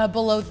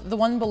 Below the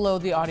one below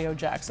the audio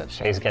jacks.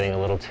 Shay's getting a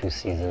little too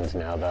seasoned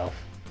now, though.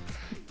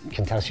 You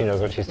can tell she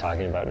knows what she's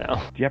talking about now.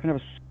 Do you happen to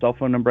have a cell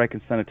phone number I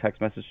can send a text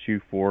message to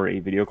for a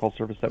video call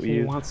service that we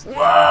use? Whoa!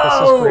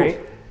 This is great.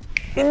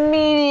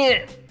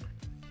 Immediate!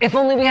 If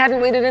only we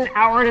hadn't waited an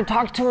hour to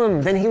talk to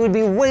him, then he would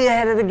be way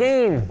ahead of the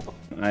game.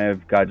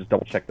 I've got to just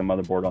double check the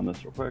motherboard on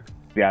this real quick.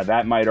 Yeah,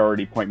 that might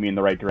already point me in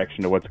the right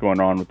direction to what's going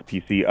on with the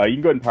PC. You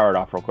can go ahead and power it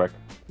off real quick.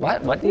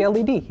 What? The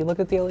LED. He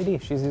looked at the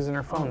LED. She's using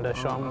her phone to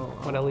show him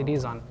what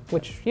LED's on.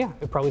 Which, yeah,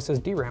 it probably says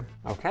DRAM.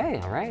 Okay,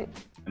 all right.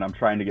 And I'm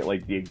trying to get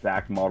like the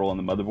exact model on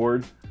the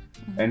motherboard.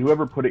 And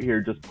whoever put it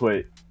here just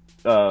put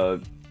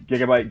Gigabyte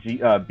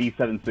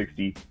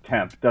B760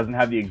 temp. Doesn't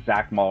have the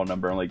exact model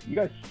number. I'm like, you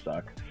guys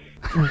suck.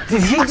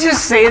 Did he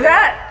just say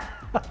that?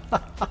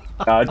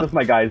 Just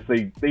my guys,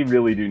 they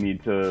really do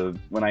need to,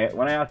 when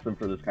I asked them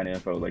for this kind of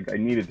info, like I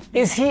needed.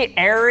 Is he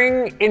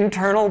airing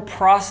internal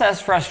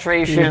process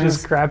frustrations? He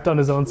just crapped on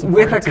his own support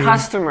with a team.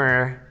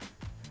 customer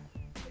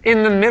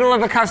in the middle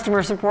of a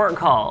customer support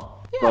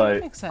call. Yeah, but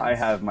that makes sense. I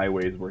have my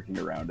ways working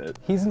around it.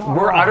 He's not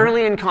We're wrong.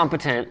 utterly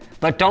incompetent,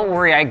 but don't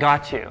worry, I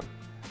got you.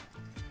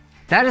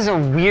 That is a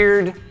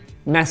weird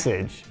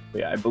message.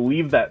 Yeah, I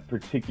believe that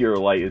particular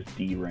light is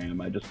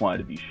DRAM. I just wanted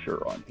to be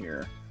sure on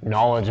here.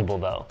 Knowledgeable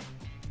though.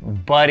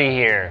 Buddy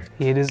here.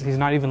 He's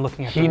not even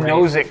looking at the He rate.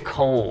 knows it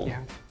cold.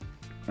 Yeah.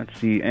 Let's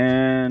see,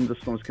 and this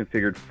one's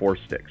configured 4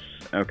 sticks.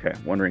 Okay,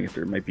 wondering if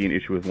there might be an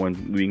issue with one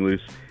being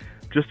loose.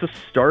 Just to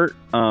start,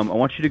 I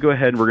want you to go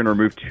ahead, we're gonna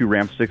remove 2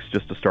 RAM sticks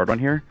just to start on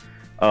here.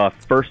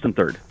 First and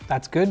third.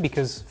 That's good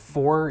because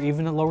 4,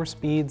 even at lower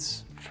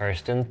speeds.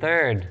 First and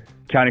third.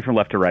 Counting from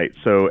left to right.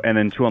 So, and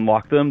then to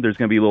unlock them, there's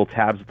gonna be little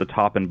tabs at the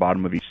top and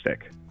bottom of each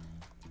stick.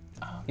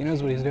 He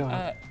knows what he's doing.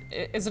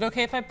 Is it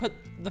okay if I put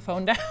the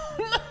phone down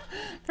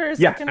for a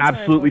Yeah, second?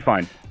 absolutely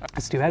fine.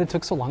 It's too bad it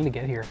took so long to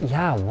get here.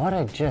 Yeah, what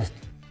a just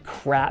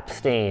crap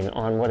stain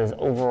on what is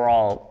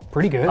overall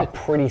pretty good. A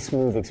pretty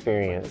smooth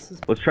experience.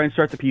 Let's try and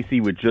start the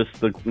PC with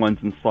just the ones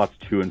in slots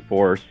 2 and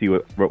 4, see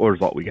what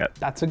result we get.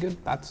 That's a good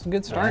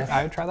start. Yes.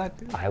 I would try that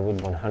too. I would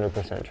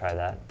 100% try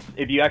that.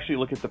 If you actually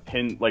look at the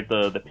pin, like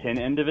the pin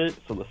end of it,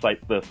 so the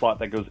slot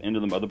that goes into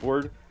the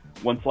motherboard,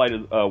 one side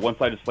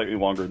is slightly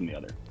longer than the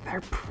other.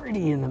 They're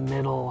pretty in the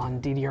middle on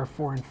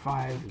DDR4 and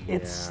 5. Yeah.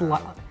 It's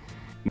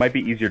might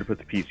be easier to put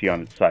the PC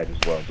on its side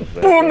as well.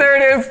 Boom! There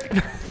it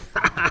is.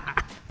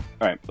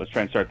 All right, let's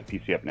try and start the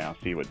PC up now.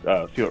 See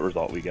what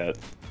result we get.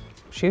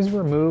 She's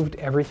removed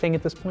everything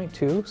at this point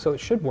too, so it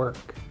should work.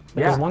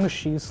 Like, Yeah. as long as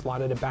she's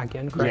slotted it back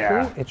in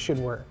correctly, it should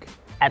work.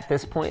 At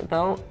this point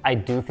though, I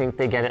do think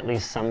they get at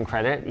least some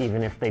credit,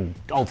 even if they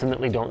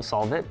ultimately don't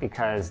solve it,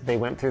 because they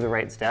went through the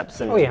right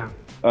steps. And oh yeah.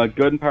 Go ahead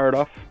and power it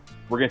off.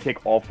 We're gonna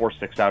take all 4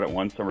 sticks out at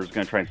once, and we're just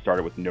gonna try and start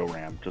it with no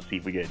RAM, just see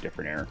if we get a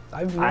different error.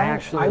 I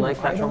actually like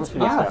that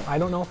troubleshooting step. I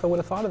don't know if I would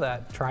have thought of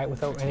that. Try it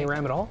without any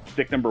RAM at all.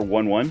 Stick number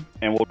 11,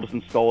 and we'll just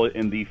install it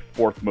in the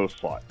 4th most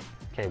slot.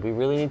 Okay, we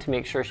really need to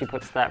make sure she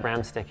puts that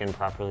RAM stick in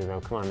properly though.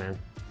 Come on, man.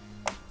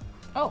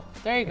 Oh,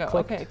 there you go.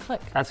 Clicked. Okay,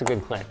 click. That's a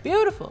good click.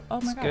 Beautiful.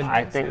 Oh my god.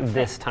 I think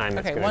this time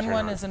it's Okay, gonna turn 1-1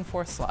 on. is in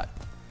 4th slot.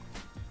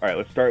 All right,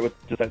 let's start with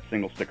just that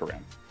single stick of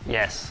RAM.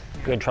 Yes,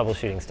 good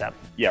troubleshooting step.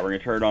 Yeah, we're gonna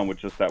turn it on with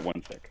just that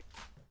 1 stick.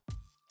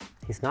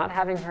 He's not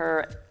having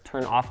her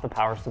turn off the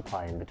power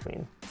supply in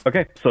between.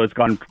 Okay, so it's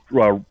gone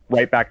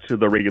right back to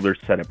the regular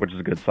setup, which is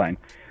a good sign.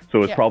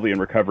 So it's probably in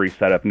recovery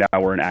setup. Now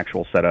we're in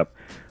actual setup.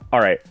 All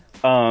right.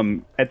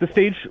 At this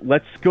stage,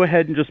 let's go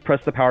ahead and just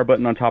press the power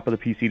button on top of the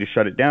PC to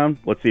shut it down.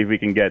 Let's see if we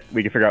can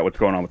figure out what's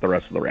going on with the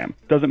rest of the RAM.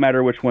 Doesn't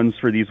matter which ones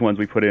for these ones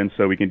we put in,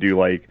 so we can do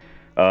like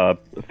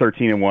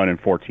 13 and 1 and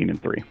 14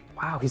 and 3.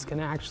 Wow, he's going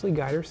to actually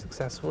guide her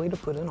successfully to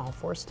put in all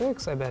 4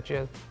 sticks, I bet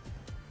you.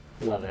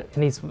 Love it.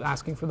 And he's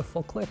asking for the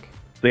full click.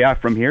 So yeah,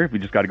 from here, we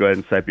just got to go ahead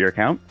and set up your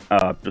account.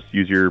 Just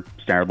use your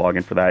standard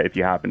login for that if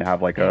you happen to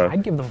have like a...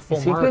 I'd give them full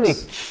Is he going to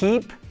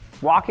keep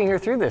walking her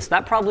through this?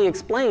 That probably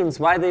explains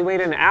why they wait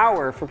an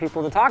hour for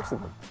people to talk to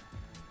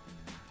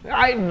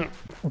them.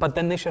 But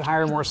then they should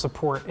hire more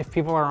support if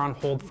people are on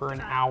hold for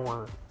an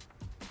hour.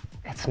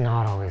 It's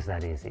not always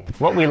that easy.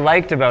 What we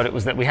liked about it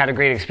was that we had a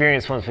great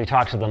experience once we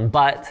talked to them,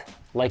 but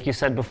like you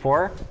said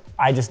before,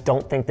 I just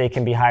don't think they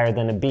can be higher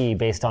than a B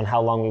based on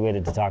how long we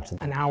waited to talk to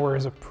them. An hour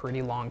is a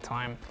pretty long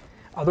time.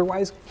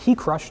 Otherwise, he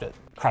crushed it.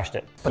 Crushed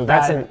it. So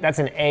But that's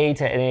an A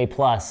to an A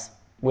plus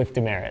with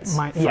demerits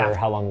for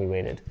how long we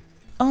waited.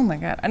 Oh my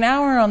God, an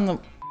hour on the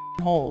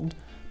hold.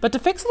 But to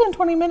fix it in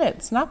 20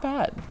 minutes, not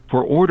bad.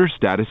 For order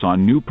status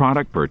on new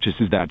product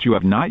purchases that you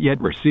have not yet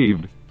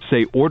received,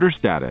 say order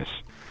status.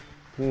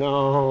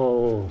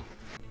 No.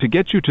 To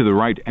get you to the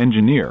right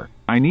engineer,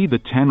 I need the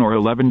 10 or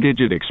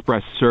 11-digit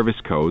express service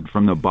code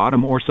from the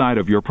bottom or side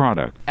of your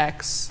product.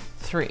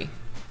 X3.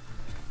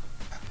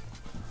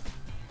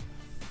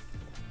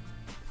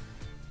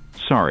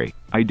 Sorry,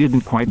 I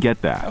didn't quite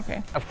get that.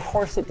 Okay. Of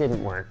course it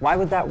didn't work. Why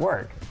would that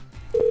work?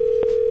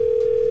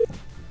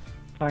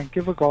 Thank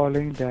you for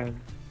calling DELL.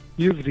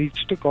 You've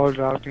reached a call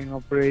routing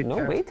operator.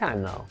 No wait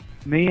time though.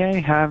 May I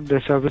have the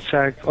service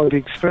tag or the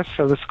express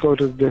service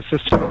code of the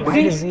system?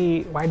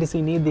 Why does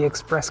he need the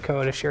express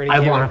code if she already I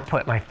gave want it? to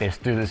put my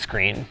fist through the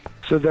screen.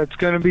 So that's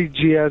going to be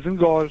G as in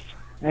golf,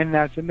 and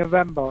that's in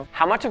November.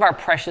 How much of our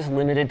precious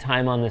limited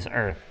time on this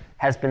earth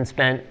has been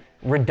spent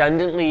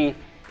redundantly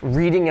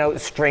reading out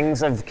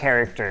strings of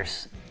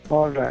characters?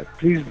 Alright,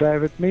 please bear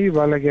with me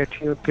while I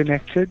get you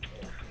connected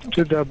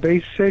to the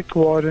basic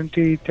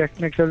warranty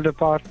technical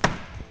department.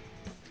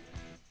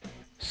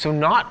 So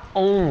not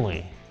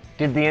only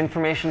did the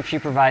information she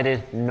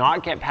provided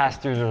not get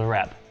passed through to the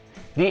rep,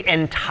 the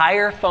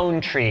entire phone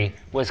tree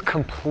was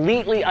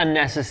completely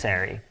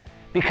unnecessary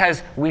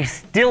because we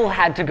still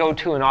had to go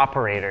to an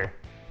operator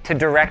to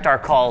direct our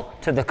call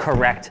to the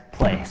correct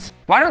place.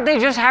 Why don't they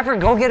just have her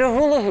go get a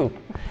hula hoop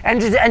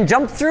and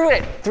jump through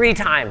it 3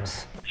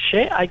 times?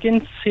 Shay, I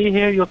can see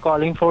here you're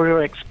calling for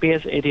your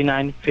XPS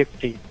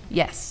 8950.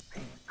 Yes.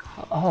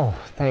 Oh,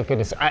 thank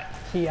goodness.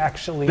 He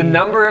actually... The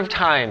number of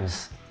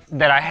times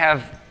that I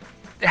have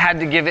had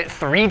to give it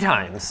 3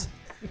 times,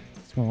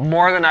 it's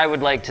more than I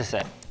would like to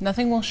say.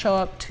 Nothing will show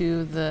up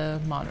to the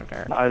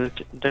monitor. I'll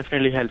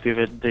definitely help you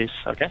with this,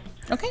 okay?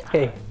 Okay.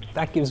 Hey,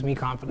 that gives me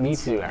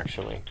confidence. Me too,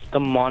 actually. The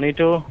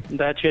monitor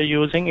that you're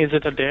using, is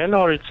it a DELL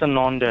or it's a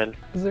non-DELL?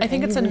 I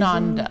think it's a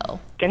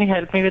non-DELL. Can you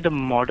help me with the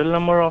model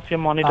number of your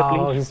monitor, please?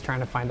 Oh, he's trying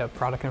to find out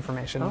product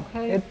information.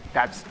 Okay.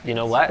 That's, you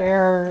know what?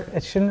 Fair.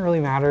 It shouldn't really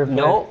matter.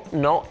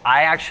 No,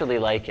 I actually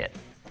like it.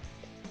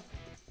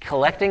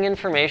 Collecting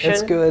information,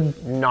 It's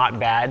good. Not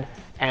bad.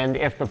 And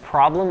if the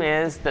problem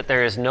is that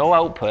there is no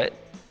output,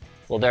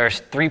 well, there's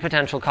 3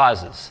 potential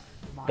causes.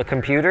 The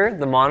computer,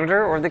 the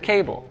monitor, or the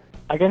cable.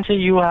 I can see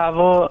you have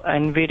a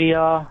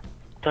NVIDIA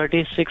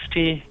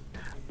 3060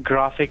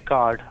 graphic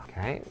card.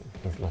 Okay,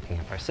 he's looking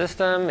up our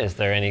system. Is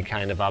there any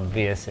kind of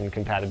obvious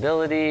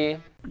incompatibility?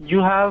 You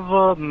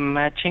have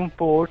matching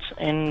ports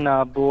in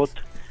both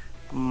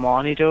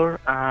monitor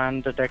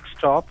and the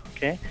desktop,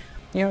 okay?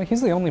 You know,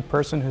 he's the only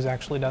person who's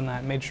actually done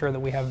that, made sure that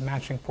we have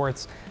matching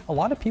ports. A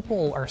lot of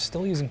people are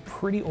still using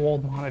pretty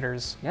old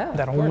monitors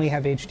that only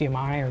have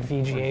HDMI or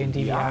VGA and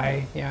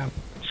DVI. Yeah.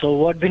 So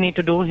what we need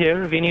to do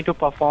here, we need to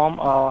perform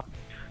a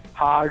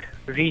hard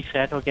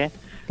reset, okay?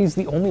 He's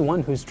the only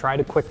one who's tried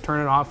to quick turn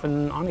it off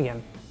and on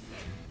again.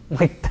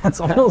 Like, that's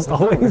almost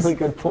always a really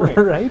good point.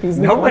 Right? He's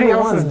the Nobody only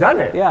else one. has done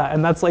it. Yeah,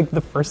 and that's like the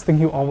first thing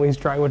you always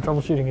try when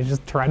troubleshooting is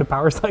just try to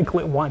power cycle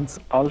it once.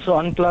 Also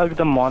unplug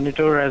the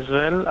monitor as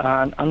well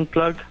and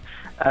unplug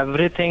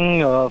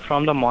everything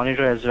from the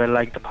monitor as well,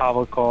 like the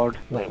power cord.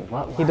 Wait,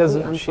 what? He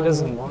doesn't, she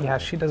doesn't, yeah,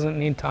 she doesn't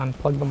need to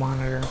unplug the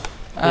monitor.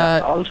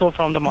 Also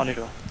from the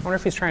monitor. I wonder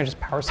if he's trying to just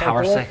power cycle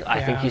Power it. cycle?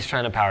 I think he's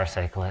trying to power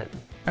cycle it.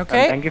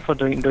 Okay. Thank you for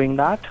doing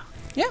that.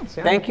 Yeah.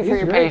 Thank you for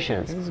your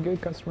patience. He's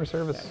good customer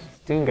service.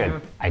 Doing good.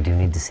 I do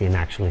need to see him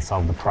actually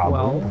solve the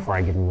problem before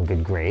I give him a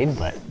good grade,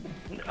 but...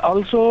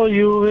 Also,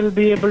 you will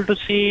be able to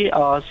see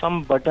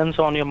some buttons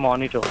on your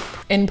monitor.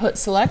 Input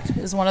select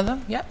is one of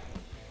them, yep.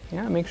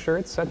 Yeah, make sure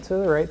it's set to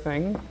the right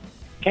thing.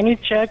 Can you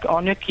check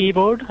on your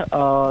keyboard,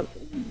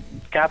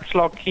 caps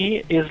lock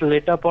key is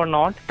lit up or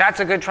not?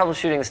 That's a good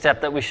troubleshooting step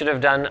that we should have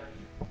done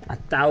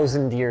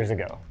 1,000 years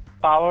ago.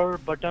 Power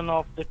button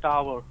of the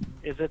tower,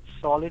 is it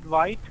solid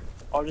white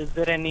or is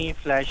there any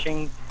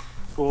flashing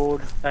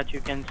code that you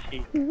can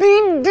see?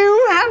 They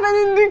do have an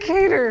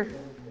indicator.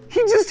 He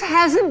just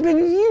hasn't been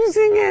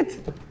using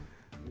it.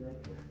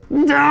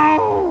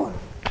 No.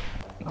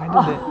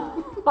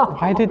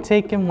 Why did it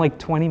take him like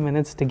 20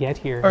 minutes to get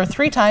here? Or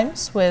 3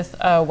 times with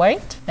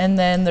white, and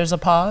then there's a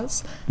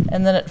pause,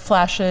 and then it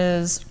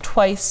flashes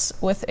twice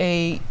with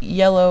a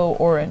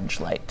yellow-orange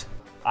light.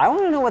 I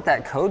want to know what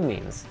that code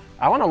means.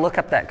 I want to look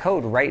up that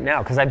code right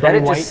now, because I bet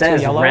it just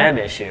says RAM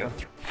issue.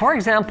 For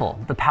example,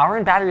 the power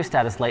and battery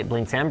status light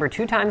blinks amber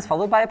 2 times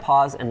followed by a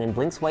pause and then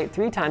blinks white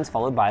 3 times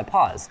followed by a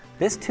pause.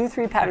 This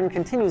 2-3 pattern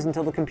continues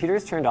until the computer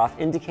is turned off,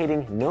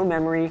 indicating no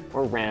memory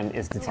or RAM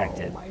is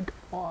detected. Oh my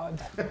god.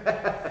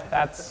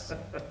 That's...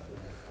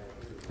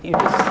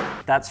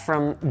 That's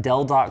from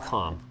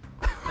DELL.com.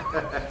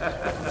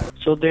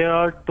 So there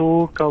are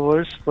 2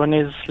 covers. One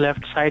is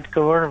left side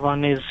cover,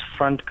 one is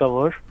front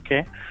cover.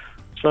 Okay.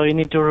 So you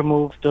need to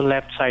remove the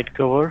left side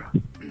cover.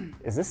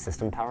 Is this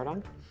system powered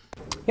on?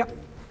 Yep.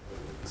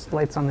 It's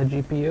lights on the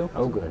GPU.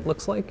 Oh, good.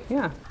 Looks like,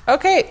 yeah.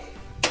 Okay.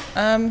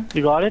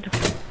 You got it?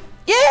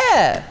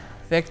 Yeah.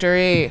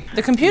 Victory.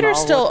 The computer's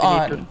Now still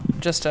what we on.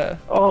 Just a.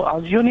 Oh,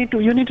 you need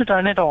to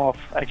turn it off.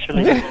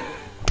 Actually.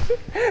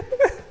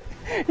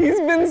 He's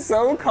been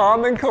so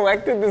calm and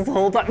collected this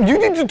whole time. You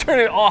need to turn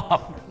it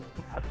off.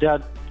 There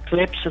are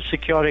clips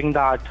securing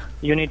that.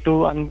 You need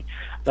to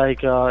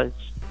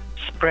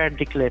spread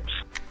the clips.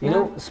 You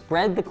know,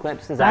 spread the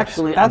clips is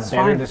actually a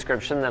better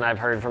description than I've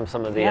heard from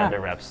some of the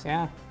other reps.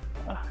 Yeah.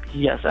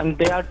 Yes, and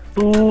they are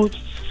 2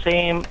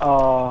 same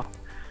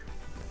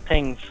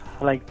things.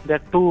 Like they're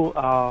 2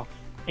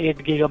 8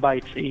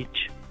 gigabytes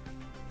each.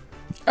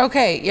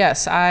 Okay,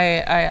 yes,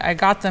 I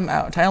got them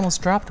out. I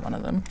almost dropped one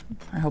of them.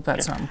 I hope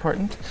that's not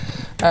important.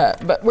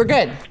 But we're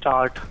good.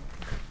 Start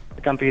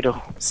the computer.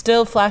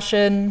 Still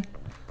flashing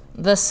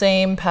the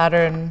same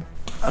pattern.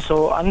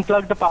 So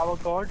unplug the power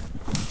cord.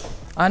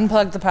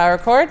 Unplug the power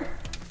cord.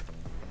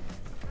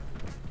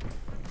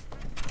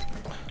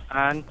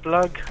 And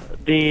plug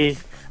the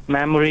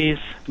memories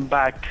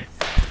back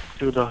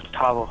to the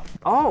tower.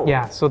 Oh.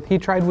 Yeah, so he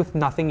tried with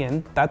nothing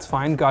in. That's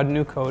fine, got a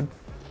new code.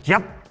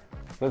 Yep.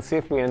 Let's see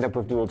if we end up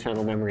with dual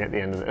channel memory at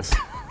the end of this.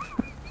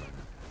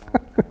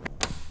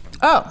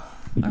 Oh,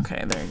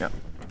 okay, there you go.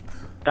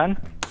 Done?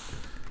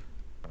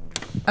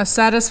 A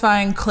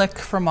satisfying click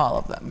from all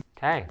of them.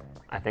 Okay,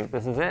 I think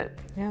this is it.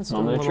 Yeah, it's a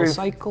little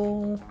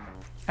cycle.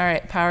 All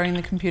right, powering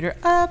the computer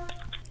up.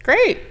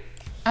 Great.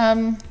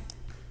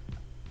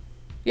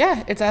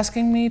 Yeah, it's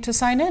asking me to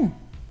sign in.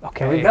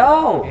 Okay. Here we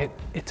go.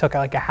 It took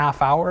like a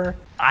half hour.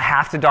 I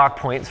have to dock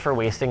points for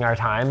wasting our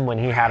time when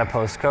he had a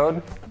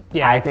postcode.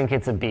 Yeah. I think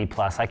it's a B+.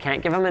 I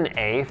can't give him an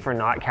A for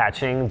not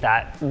catching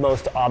that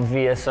most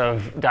obvious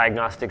of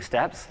diagnostic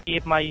steps.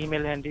 Keep my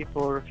email handy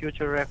for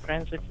future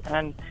reference.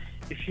 And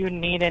if you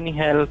need any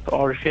help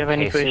or if you have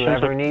any questions. If you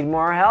ever need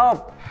more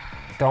help,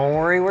 don't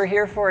worry, we're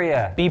here for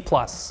you. B+.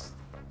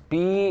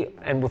 B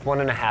and with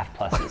 1.5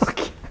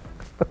 pluses.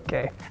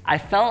 Okay. I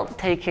felt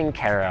taken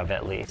care of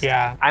at least.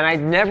 Yeah. And I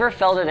never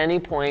felt at any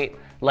point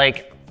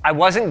like I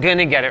wasn't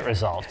gonna get it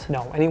resolved.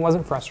 No, and he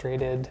wasn't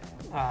frustrated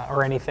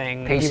or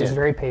anything. Patient. He was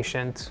very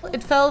patient.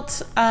 It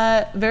felt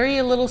very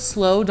a little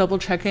slow, double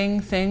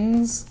checking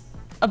things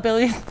a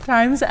billion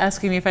times,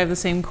 asking me if I have the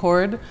same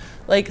cord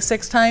like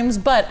 6 times.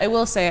 But I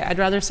will say I'd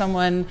rather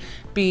someone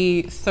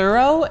be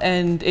thorough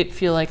and it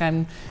feel like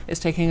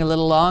it's taking a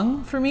little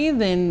long for me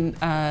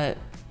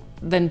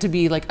than to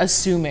be like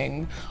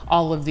assuming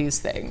all of these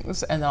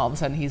things. And then all of a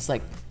sudden he's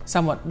like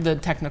the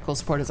technical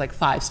support is like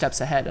 5 steps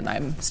ahead and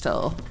I'm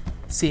still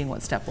seeing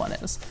what step 1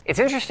 is. It's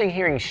interesting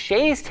hearing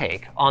Shay's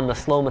take on the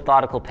slow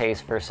methodical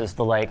pace versus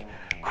the like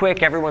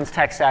quick, everyone's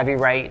tech savvy,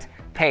 right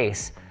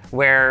pace,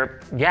 where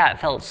yeah, it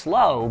felt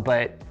slow,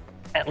 but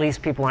at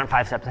least people aren't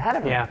 5 steps ahead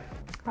of him. Yeah,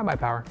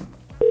 iBUYPOWER.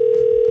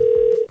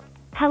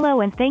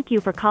 Hello and thank you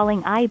for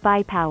calling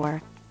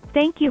iBUYPOWER.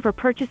 Thank you for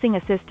purchasing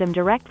a system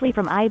directly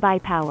from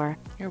iBUYPOWER.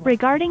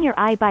 Regarding your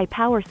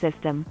iBUYPOWER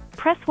system,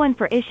 press 1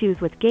 for issues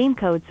with game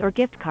codes or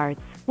gift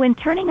cards. When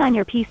turning on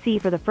your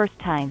PC for the first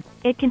time,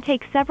 it can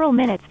take several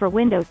minutes for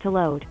Windows to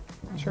load.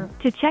 Sure.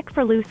 To check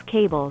for loose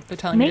cables,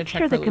 make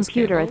sure the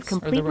computer is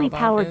completely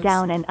powered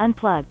down and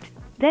unplugged,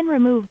 then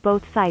remove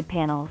both side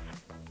panels.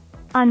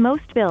 On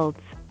most builds,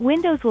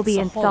 Windows will be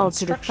installed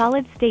to the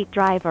solid-state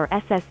drive or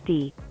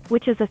SSD,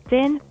 which is a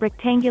thin,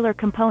 rectangular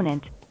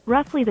component,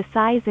 roughly the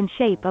size and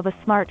shape of a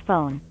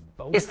smartphone.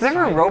 Is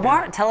there a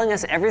robot telling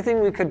us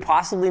everything we could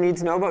possibly need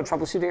to know about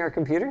troubleshooting our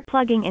computer?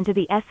 Plugging into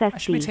the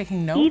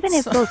SSD, even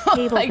if both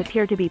cables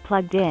appear to be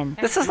plugged in.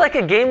 This is like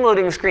a game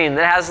loading screen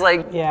that has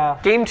like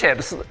game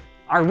tips.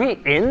 Are we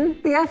in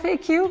the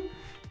FAQ?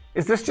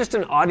 Is this just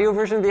an audio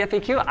version of the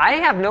FAQ? I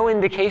have no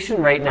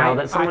indication right now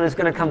that someone is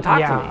going to come talk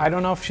to me. I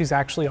don't know if she's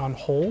actually on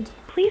hold.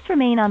 Please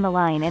remain on the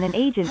line and an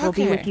agent will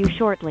be with you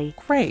shortly.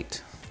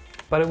 Great.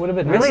 But it would have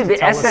been really, nice the to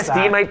tell us SSD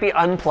that. might be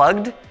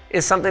unplugged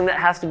is something that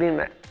has to be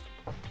in.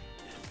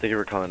 Thank you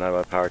for calling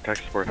iBUYPOWER Tech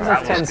Support. That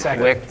was 10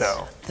 seconds. Quick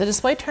though. The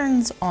display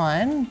turns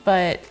on,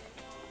 but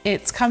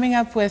it's coming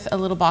up with a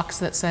little box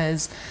that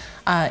says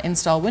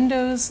install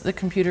Windows. The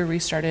computer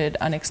restarted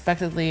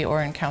unexpectedly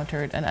or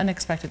encountered an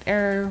unexpected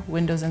error.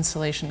 Windows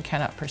installation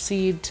cannot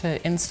proceed.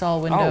 To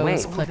install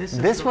Windows, click.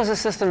 This was a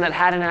system that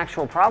had an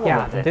actual problem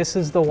with it. This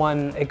is the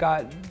one, it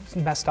got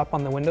messed up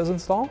on the Windows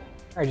install.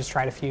 I just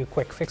tried a few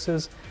quick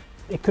fixes.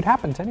 It could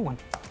happen to anyone.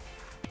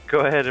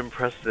 Go ahead and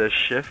press the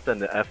Shift and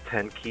the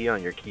F10 key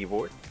on your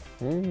keyboard.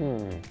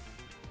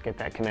 Get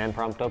that command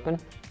prompt open.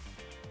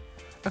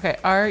 Okay,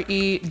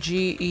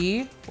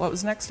 R-E-G-E. What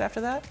was next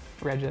after that?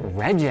 Regedit.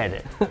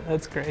 Regedit.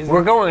 That's crazy.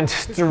 We're going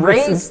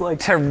straight like,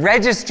 to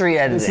registry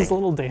editing. This is a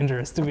little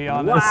dangerous, to be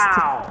honest.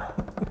 Wow.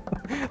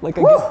 Like,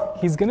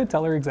 he's gonna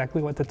tell her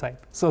exactly what to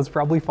type, so it's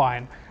probably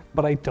fine.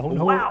 But I don't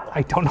know. Wow.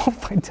 I don't know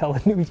if I tell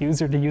a new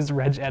user to use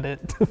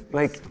regedit.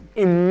 Like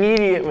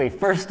immediately,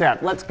 first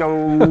step. Let's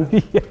go.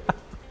 Yeah.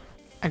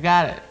 I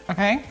got it.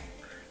 Okay.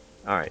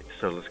 All right,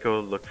 so let's go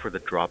look for the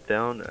drop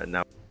down. And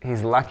now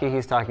He's lucky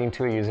he's talking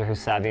to a user who's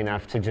savvy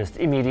enough to just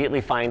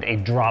immediately find a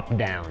drop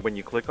down. when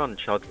you click on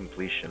child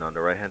completion, on the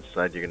right hand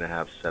side, you're gonna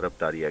have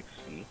setup.exe.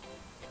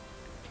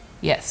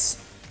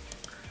 Yes.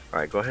 All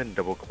right, go ahead and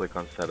double click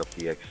on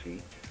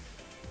setup.exe.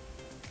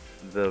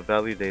 The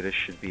value data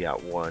should be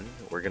at 1.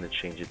 We're gonna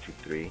change it to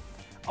 3.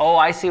 Oh,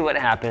 I see what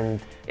happened.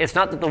 It's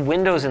not that the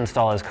Windows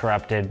install is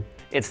corrupted.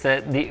 It's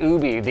that the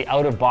UBI, the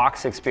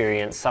out-of-box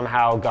experience,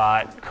 somehow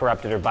got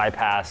corrupted or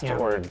bypassed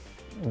or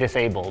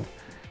disabled.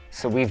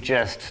 So we've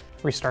just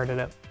restarted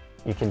it.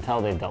 You can tell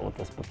they've dealt with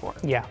this before.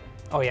 Yeah.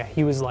 Oh yeah,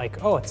 he was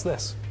like, oh, it's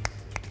this.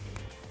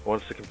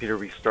 Once the computer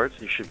restarts,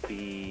 you should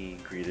be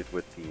greeted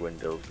with the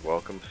Windows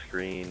welcome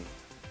screen.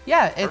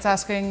 Yeah, it's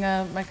asking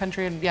my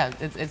country, and yeah,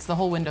 it's the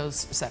whole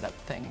Windows setup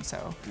thing,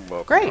 so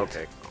Welcome. great.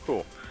 Okay,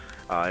 cool.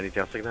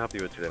 Anything else I can help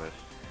you with today, miss?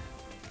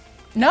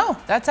 No,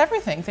 that's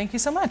everything. Thank you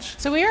so much.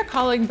 So we are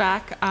calling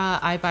back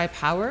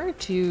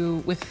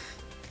iBUYPOWER with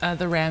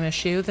the RAM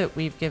issue that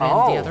we've given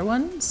the other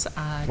ones.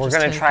 We're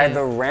going to try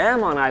the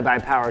RAM on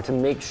iBUYPOWER to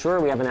make sure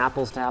we have an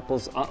apples to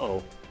apples.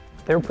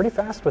 They were pretty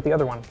fast with the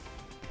other one.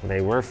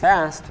 They were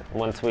fast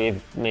once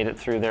we've made it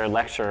through their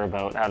lecture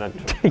about how to...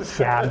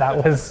 Yeah,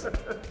 that was...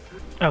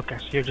 Okay,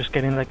 so you're just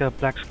getting like a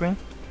black screen?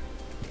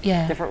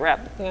 Yeah. Different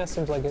rep. Yeah,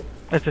 seems like it.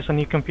 Is this a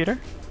new computer?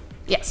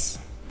 Yes.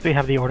 Do you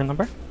have the order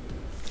number?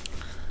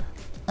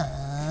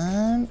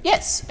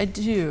 Yes, I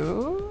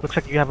do. Looks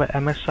like you have an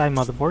MSI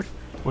motherboard,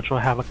 which will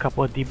have a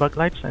couple of debug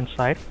lights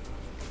inside.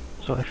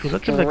 So if you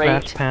look at the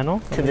glass panel...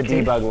 to the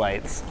debug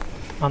lights.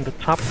 On the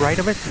top right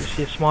of it, you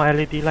see a small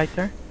LED light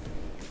there?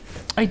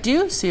 I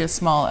do see a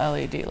small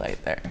LED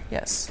light there,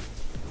 yes.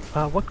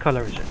 What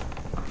color is it?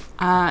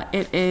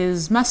 It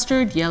is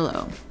mustard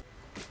yellow.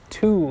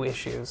 2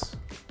 issues.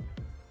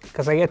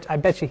 Because I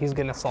bet you he's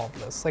gonna solve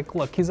this. Like,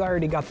 look, he's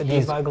already got the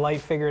debug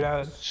light figured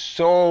out.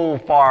 So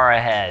far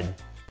ahead.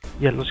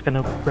 Yellow's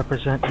gonna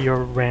represent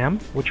your RAM.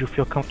 Would you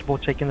feel comfortable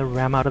taking the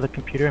RAM out of the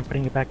computer and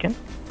putting it back in?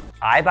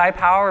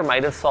 iBUYPOWER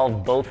might have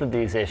solved both of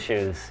these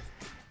issues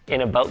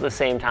in about the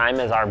same time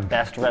as our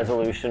best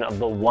resolution of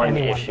the one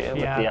issue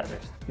with the others.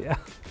 Yeah,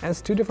 and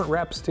it's 2 different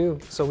reps too,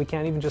 so we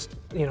can't even just,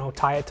 you know,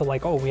 tie it to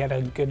like, oh, we had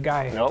a good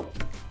guy.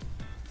 Nope.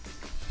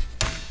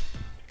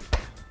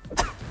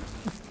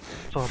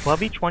 So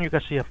above each one, you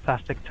can see a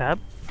plastic tab.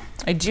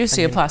 I do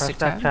see a plastic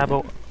tab. Press that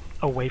tab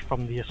away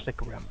from the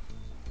stick of RAM.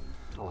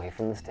 Away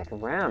from the stick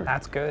of RAM.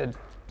 That's good.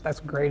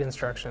 That's great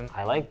instruction.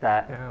 I like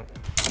that. Yeah.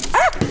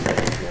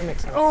 That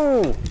makes sense.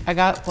 Oh! I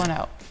got one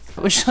out.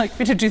 Would you like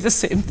me to do the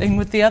same thing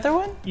with the other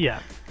one?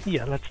 Yeah,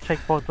 let's take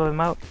both of them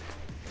out.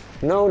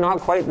 No, not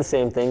quite the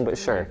same thing, but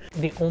sure.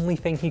 The only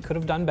thing he could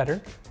have done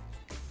better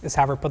is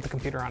have her put the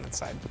computer on its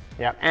side.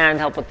 Yep, and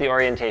help with the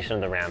orientation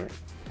of the RAM.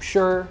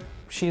 Sure,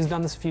 she's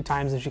done this a few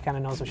times and she kind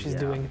of knows what she's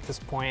doing at this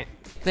point.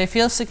 They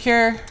feel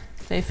secure.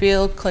 They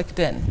feel clicked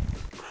in.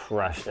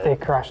 Crushed it. They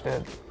crushed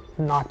it.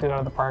 Knocked it out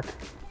of the park.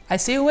 I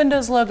see a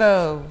Windows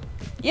logo.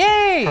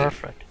 Yay!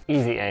 Perfect.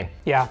 Easy A.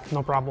 Yeah,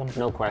 no problem.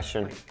 No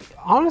question.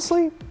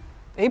 Honestly,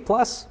 A+.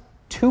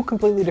 2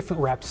 completely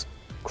different reps.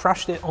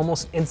 Crushed it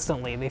almost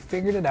instantly. They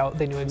figured it out.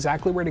 They knew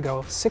exactly where to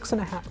go. 7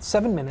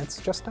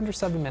 minutes, just under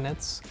 7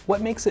 minutes.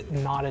 What makes it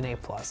not an A+?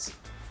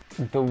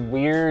 The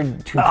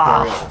weird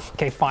tutorial.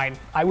 Okay, fine.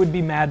 I would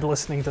be mad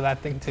listening to that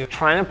thing too.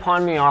 Trying to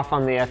pawn me off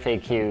on the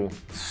FAQ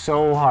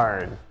so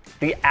hard.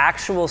 The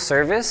actual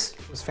service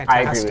was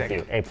fantastic. I agree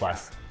with you. A+.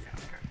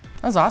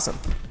 That was awesome.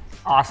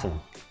 Awesome.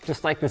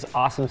 Just like this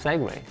awesome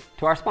segue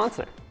to our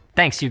sponsor.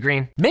 Thanks,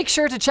 UGREEN. Make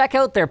sure to check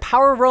out their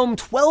Power Roam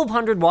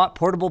 1200 watt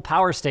portable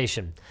power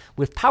station.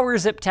 With Power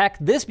Zip Tech,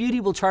 this beauty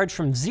will charge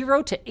from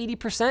 0 to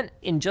 80%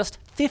 in just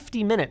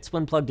 50 minutes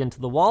when plugged into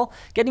the wall,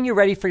 getting you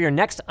ready for your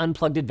next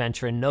unplugged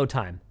adventure in no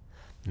time.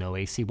 No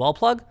AC wall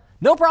plug?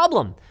 No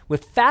problem.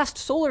 With fast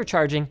solar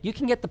charging, you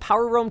can get the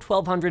Power Roam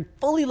 1200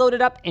 fully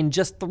loaded up in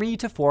just 3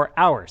 to 4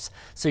 hours.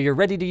 So you're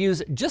ready to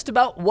use just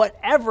about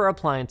whatever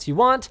appliance you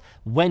want,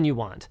 when you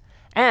want.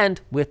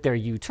 And with their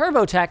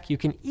U-Turbo Tech, you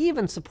can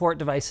even support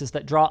devices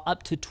that draw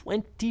up to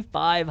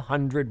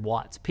 2,500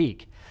 watts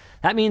peak.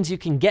 That means you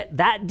can get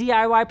that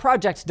DIY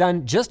project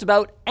done just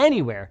about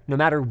anywhere, no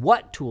matter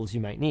what tools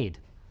you might need.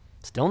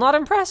 Still not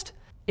impressed?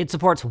 It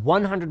supports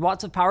 100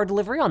 watts of power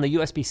delivery on the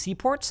USB-C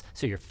ports,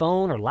 so your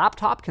phone or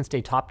laptop can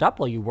stay topped up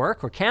while you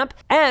work or camp.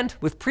 And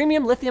with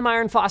premium lithium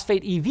iron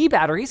phosphate EV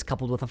batteries,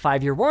 coupled with a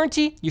 5-year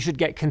warranty, you should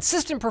get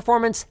consistent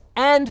performance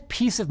and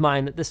peace of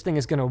mind that this thing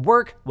is gonna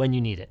work when you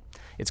need it.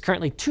 It's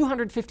currently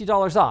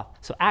 $250 off,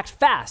 so act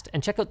fast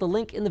and check out the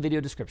link in the video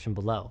description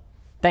below.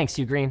 Thanks,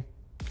 UGREEN.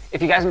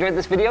 If you guys enjoyed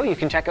this video, you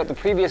can check out the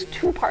previous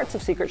 2 parts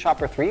of Secret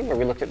Shopper 3, where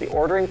we looked at the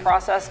ordering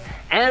process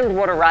and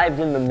what arrived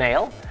in the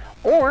mail.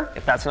 Or,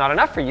 if that's not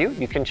enough for you,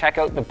 you can check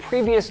out the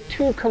previous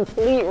 2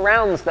 complete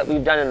rounds that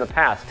we've done in the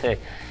past to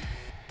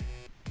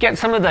get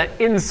some of the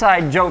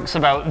inside jokes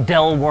about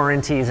DELL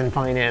warranties and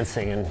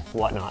financing and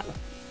whatnot.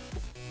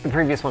 The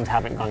previous ones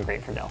haven't gone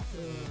great for DELL.